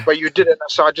vicinity. But you didn't,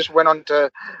 so I just went on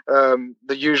to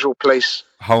the usual place.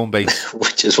 Home base.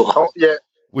 Which is what?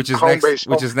 Which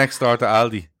is next door to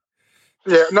Aldi.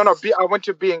 Yeah, no. I went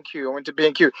to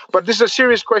B&Q. But this is a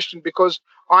serious question because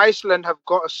Iceland have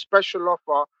got a special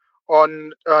offer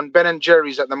on Ben and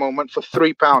Jerry's at the moment for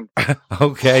 £3.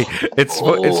 Okay, it's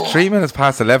 3 minutes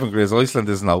past 11. Grizz, Iceland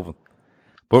isn't open.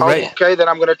 But okay, then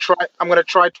I'm gonna try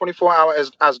 24-hour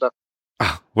Asda.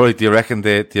 Right, do you reckon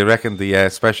the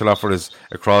special offer is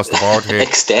across the board here?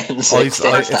 Extends. It's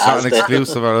not an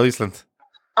exclusive on Iceland.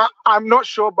 I'm not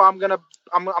sure, but I'm gonna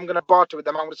barter with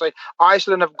them. I'm gonna say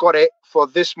Iceland have got it for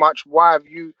this much. Why have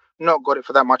you not got it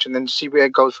for that much? And then see where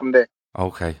it goes from there.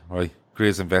 Okay, right.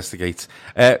 Grizz investigates.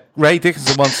 Ray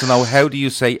Dickinson wants to know, how do you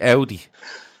say Audi?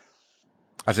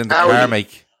 As in the car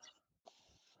make.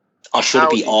 Or should it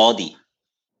be Audi?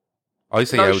 I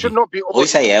say Audi. It should not be Audi.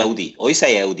 I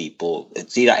say Audi, but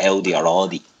it's either Audi or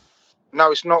Audi.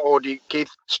 No, it's not Audi, Keith.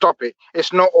 Stop it.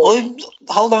 It's not Audi.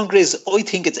 Hold on, Grizz. I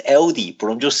think it's Audi, but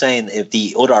I'm just saying if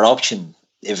the other option,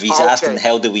 if he's asking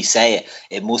how do we say it,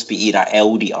 it must be either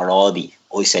Audi or Audi.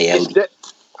 I say Audi.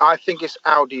 I think it's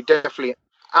Audi, definitely.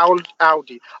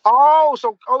 Audi. Oh,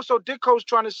 so Dicko's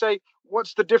trying to say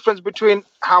what's the difference between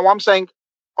how I'm saying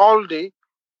Aldi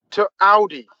to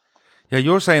Audi. Yeah,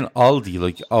 you're saying Aldi,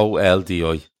 like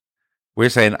O-L-D-I. We're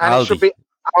saying and Aldi. It should be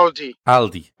Aldi.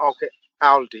 Aldi. Okay,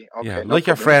 Aldi. Okay, yeah, no like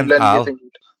your problem. friend Al.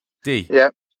 D. Yeah,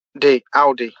 D.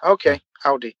 Audi. Okay,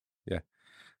 yeah. Audi. Yeah.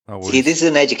 No see, this is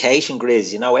an education,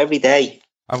 Grizz. You know, every day.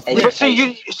 But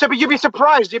you'd be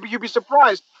surprised. You'd be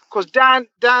surprised because down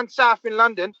south in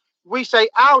London, we say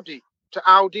Audi to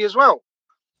Audi as well.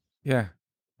 Yeah.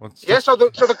 So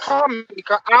the car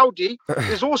maker Audi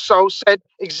is also said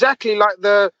exactly like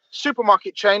the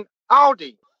supermarket chain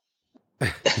Aldi.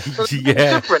 So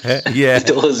yeah, yeah, it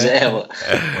does.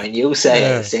 When you say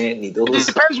it, it certainly does. It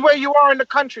depends where you are in the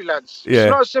country, lads. Yeah.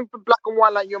 It's not a simple black and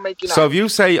white like you're making. So out. if you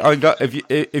say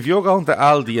if you're going to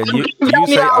Aldi and you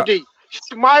say Aldi,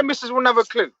 my missus will never have a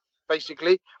clue.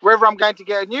 Basically, whether I'm going to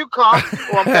get a new car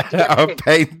or I'm going to get or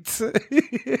paint.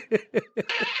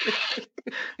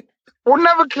 We'll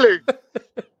never clue.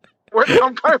 Whether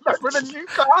I'm going back with a new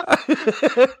car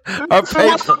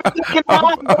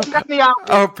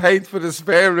or paint for the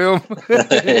spare room.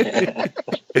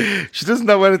 She doesn't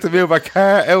know whether to move a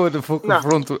car out of the fucking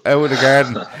front, out of the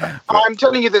garden. I'm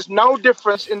telling you, there's no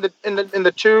difference in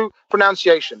the two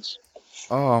pronunciations.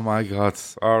 Oh my God!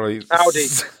 All right,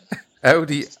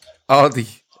 Audi.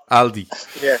 Aldi.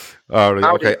 Yeah. All right.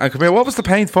 Audi. Okay. And come here. What was the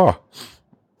paint for?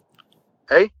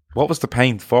 Hey. What was the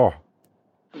paint for?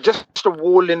 Just a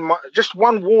wall just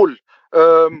one wall.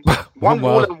 One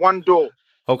wall and one door.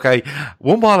 Okay,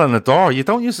 one wall and a door. You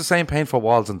don't use the same paint for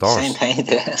walls and doors. Same paint,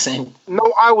 same.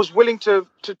 No, I was willing to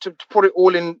put it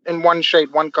all in one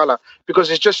shade, one color, because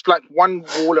it's just like one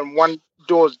wall and one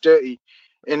door's dirty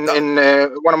in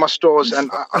one of my stores,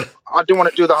 and I didn't want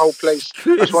to do the whole place.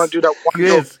 I just want to do that one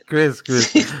door. Chris,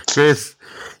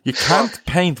 you can't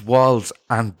paint walls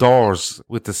and doors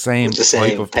with the same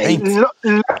type of paint.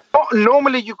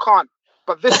 Normally you can't,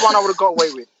 but this one I would have got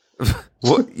away with.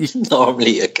 What?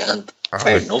 Normally you can't.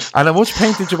 Fair enough. And how much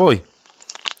paint did you buy?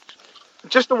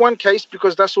 Just the one case,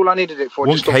 because that's all I needed it for.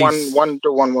 Just the one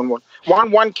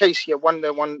case here,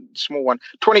 one small one.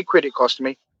 20 quid it cost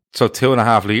me. So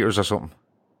 2.5 litres or something.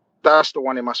 That's the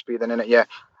one it must be then, innit? Yeah.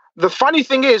 The funny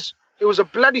thing is, it was a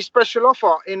bloody special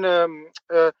offer in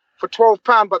for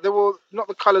 £12, but they were not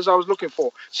the colours I was looking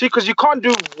for. See, because you can't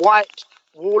do white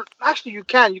wall. Actually, you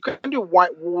can. You can do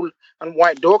white wall and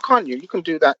white door, can't you? You can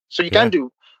do that. So you can do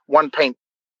one paint.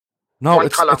 No,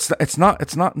 it's not.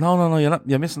 No.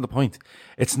 You're missing the point.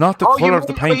 It's not the colour of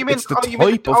the paint. It's the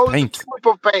type of paint. The type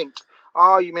of paint.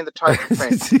 Oh, you mean the type of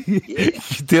paint?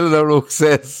 Dylan O'Rourke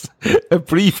says a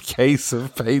briefcase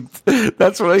of paint.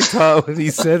 That's what I thought when he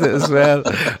said it as well.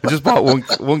 I just bought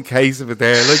one case of it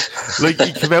there. Like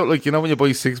you come out like, you know when you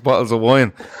buy 6 bottles of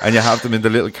wine and you have them in the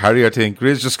little carrier thing.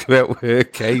 Grizz just come out with a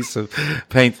case of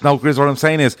paint. No, Grizz, what I'm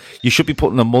saying is you should be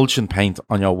putting emulsion paint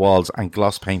on your walls and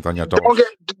gloss paint on your doors.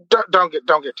 Don't get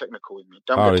technical with me.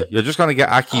 You're just going to get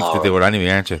Akif to do it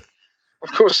anyway, aren't you?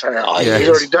 Of course I am. Oh, yeah. He's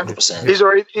already done it.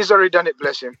 He's already done it.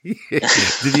 Bless him. Yeah.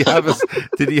 Did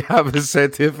he have a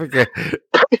certificate? I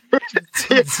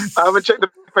haven't checked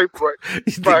the paperwork.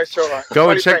 But it's all right.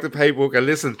 Go and check the paperwork, and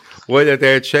listen, while you're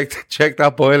there, check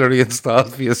that boiler he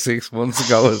installed for you 6 months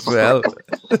ago as well.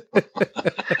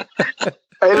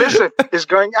 Hey, listen, it's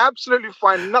going absolutely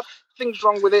fine. Nothing's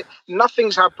wrong with it.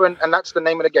 Nothing's happened, and that's the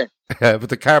name of the game. Yeah, but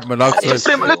the carbon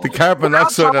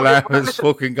monoxide alarm is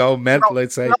fucking going mental,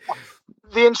 I'd say.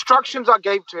 The instructions I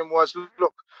gave to him was,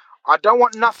 look, I don't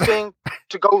want nothing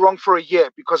to go wrong for a year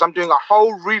because I'm doing a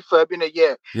whole refurb in a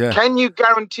year. Yeah. Can you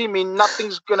guarantee me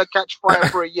nothing's going to catch fire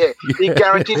for a year? He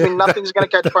guaranteed me nothing's going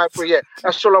to catch fire for a year.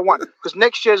 That's all I want. Because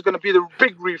next year is going to be the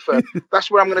big refurb.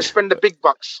 That's where I'm going to spend the big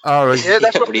bucks. All right. Yeah,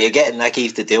 that's what you're getting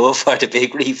Akif to do it for the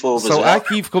big refurb. So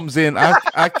Akif comes in.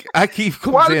 Akif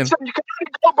comes in. Listen, you can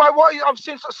only go by what I've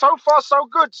seen so far, so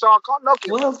good. So I can't knock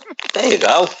it. Well, there you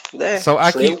go. There. So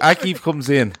Akif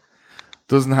comes in.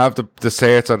 Doesn't have the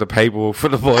certs or the paperwork for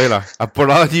the boiler, but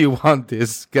all you want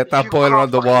is get that boiler on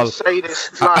the wall. Say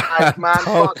this, like, man,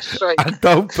 and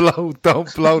don't blow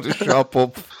the shop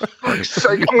up. I'm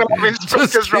gonna have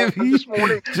instructors round this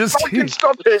morning.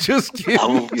 Stop it. Just give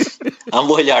me. And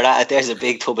while you're at it, there's a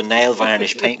big tub of nail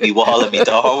varnish. Paint me wall and me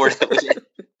door.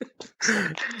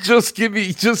 Just give me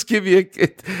a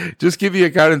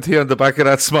guarantee on the back of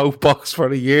that smoke box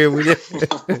for a year, will you?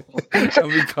 And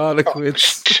we call it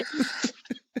quits.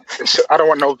 I don't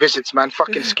want no visits, man.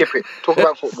 Fucking skip it. Talk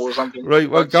about football or something. Right,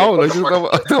 well, go. I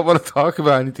don't want to talk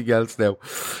about anything else now.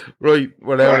 Right,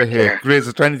 we're out of here. Grizz,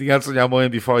 is there anything else on your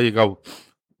mind before you go?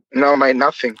 No, mate,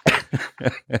 nothing.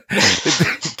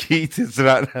 Keith, is there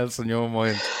anything else on your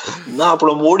mind? No,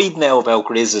 but I'm worried now about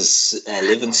Grizz's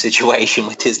living situation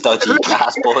with his dodgy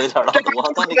gas boiler. Can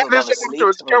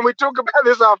we talk about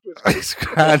this after? It's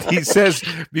grand. He says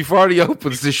before he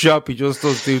opens the shop, he just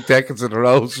does 2 decades in a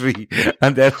rosary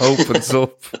and then opens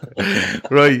up.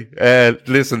 Right.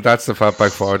 Listen, that's the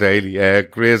Fatback 4 Daily.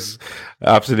 Grizz,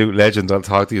 absolute legend. I'll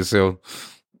talk to you soon.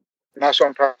 Nice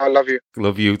one, pal. I love you.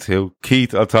 Love you too.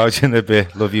 Keith, I'll talk to you in a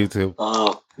bit. Love you too.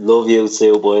 Oh, love you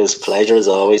too, boys. Pleasure as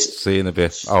always. See you in a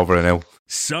bit. Over and out.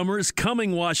 Summer's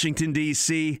coming, Washington,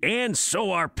 D.C., and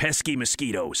so are pesky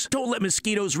mosquitoes. Don't let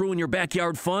mosquitoes ruin your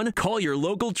backyard fun. Call your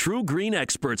local True Green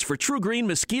experts for True Green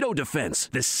Mosquito Defense.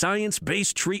 This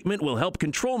science-based treatment will help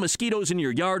control mosquitoes in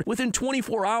your yard within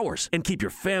 24 hours and keep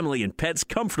your family and pets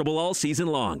comfortable all season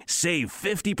long. Save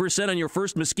 50% on your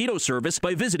first mosquito service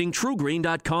by visiting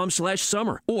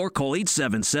truegreen.com/summer or call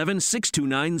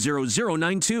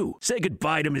 877-629-0092. Say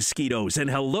goodbye to mosquitoes and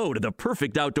hello to the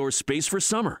perfect outdoor space for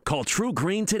summer. Call True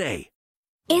Green today.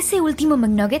 Ese último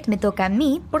McNugget me toca a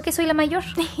mí porque soy la mayor.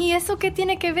 ¿Y eso qué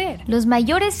tiene que ver? Los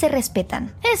mayores se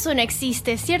respetan. Eso no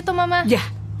existe, ¿cierto, mamá? Ya,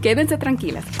 quédense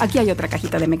tranquilas. Aquí hay otra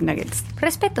cajita de McNuggets.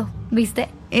 Respeto, ¿viste?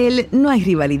 No hay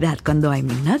rivalidad cuando hay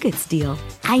McNuggets deal.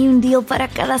 Hay un deal para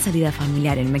cada salida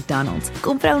familiar en McDonald's.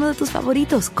 Compra uno de tus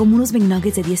favoritos, como unos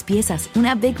McNuggets de 10 piezas,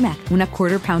 una Big Mac, una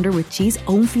Quarter Pounder with Cheese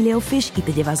o un Filet-O-Fish y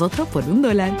te llevas otro por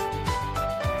 $1.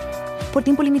 Por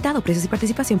tiempo limitado, precios y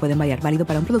participación pueden variar. Válido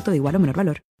para un producto de igual o menor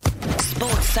valor.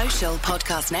 Sports Social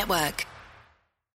Podcast Network.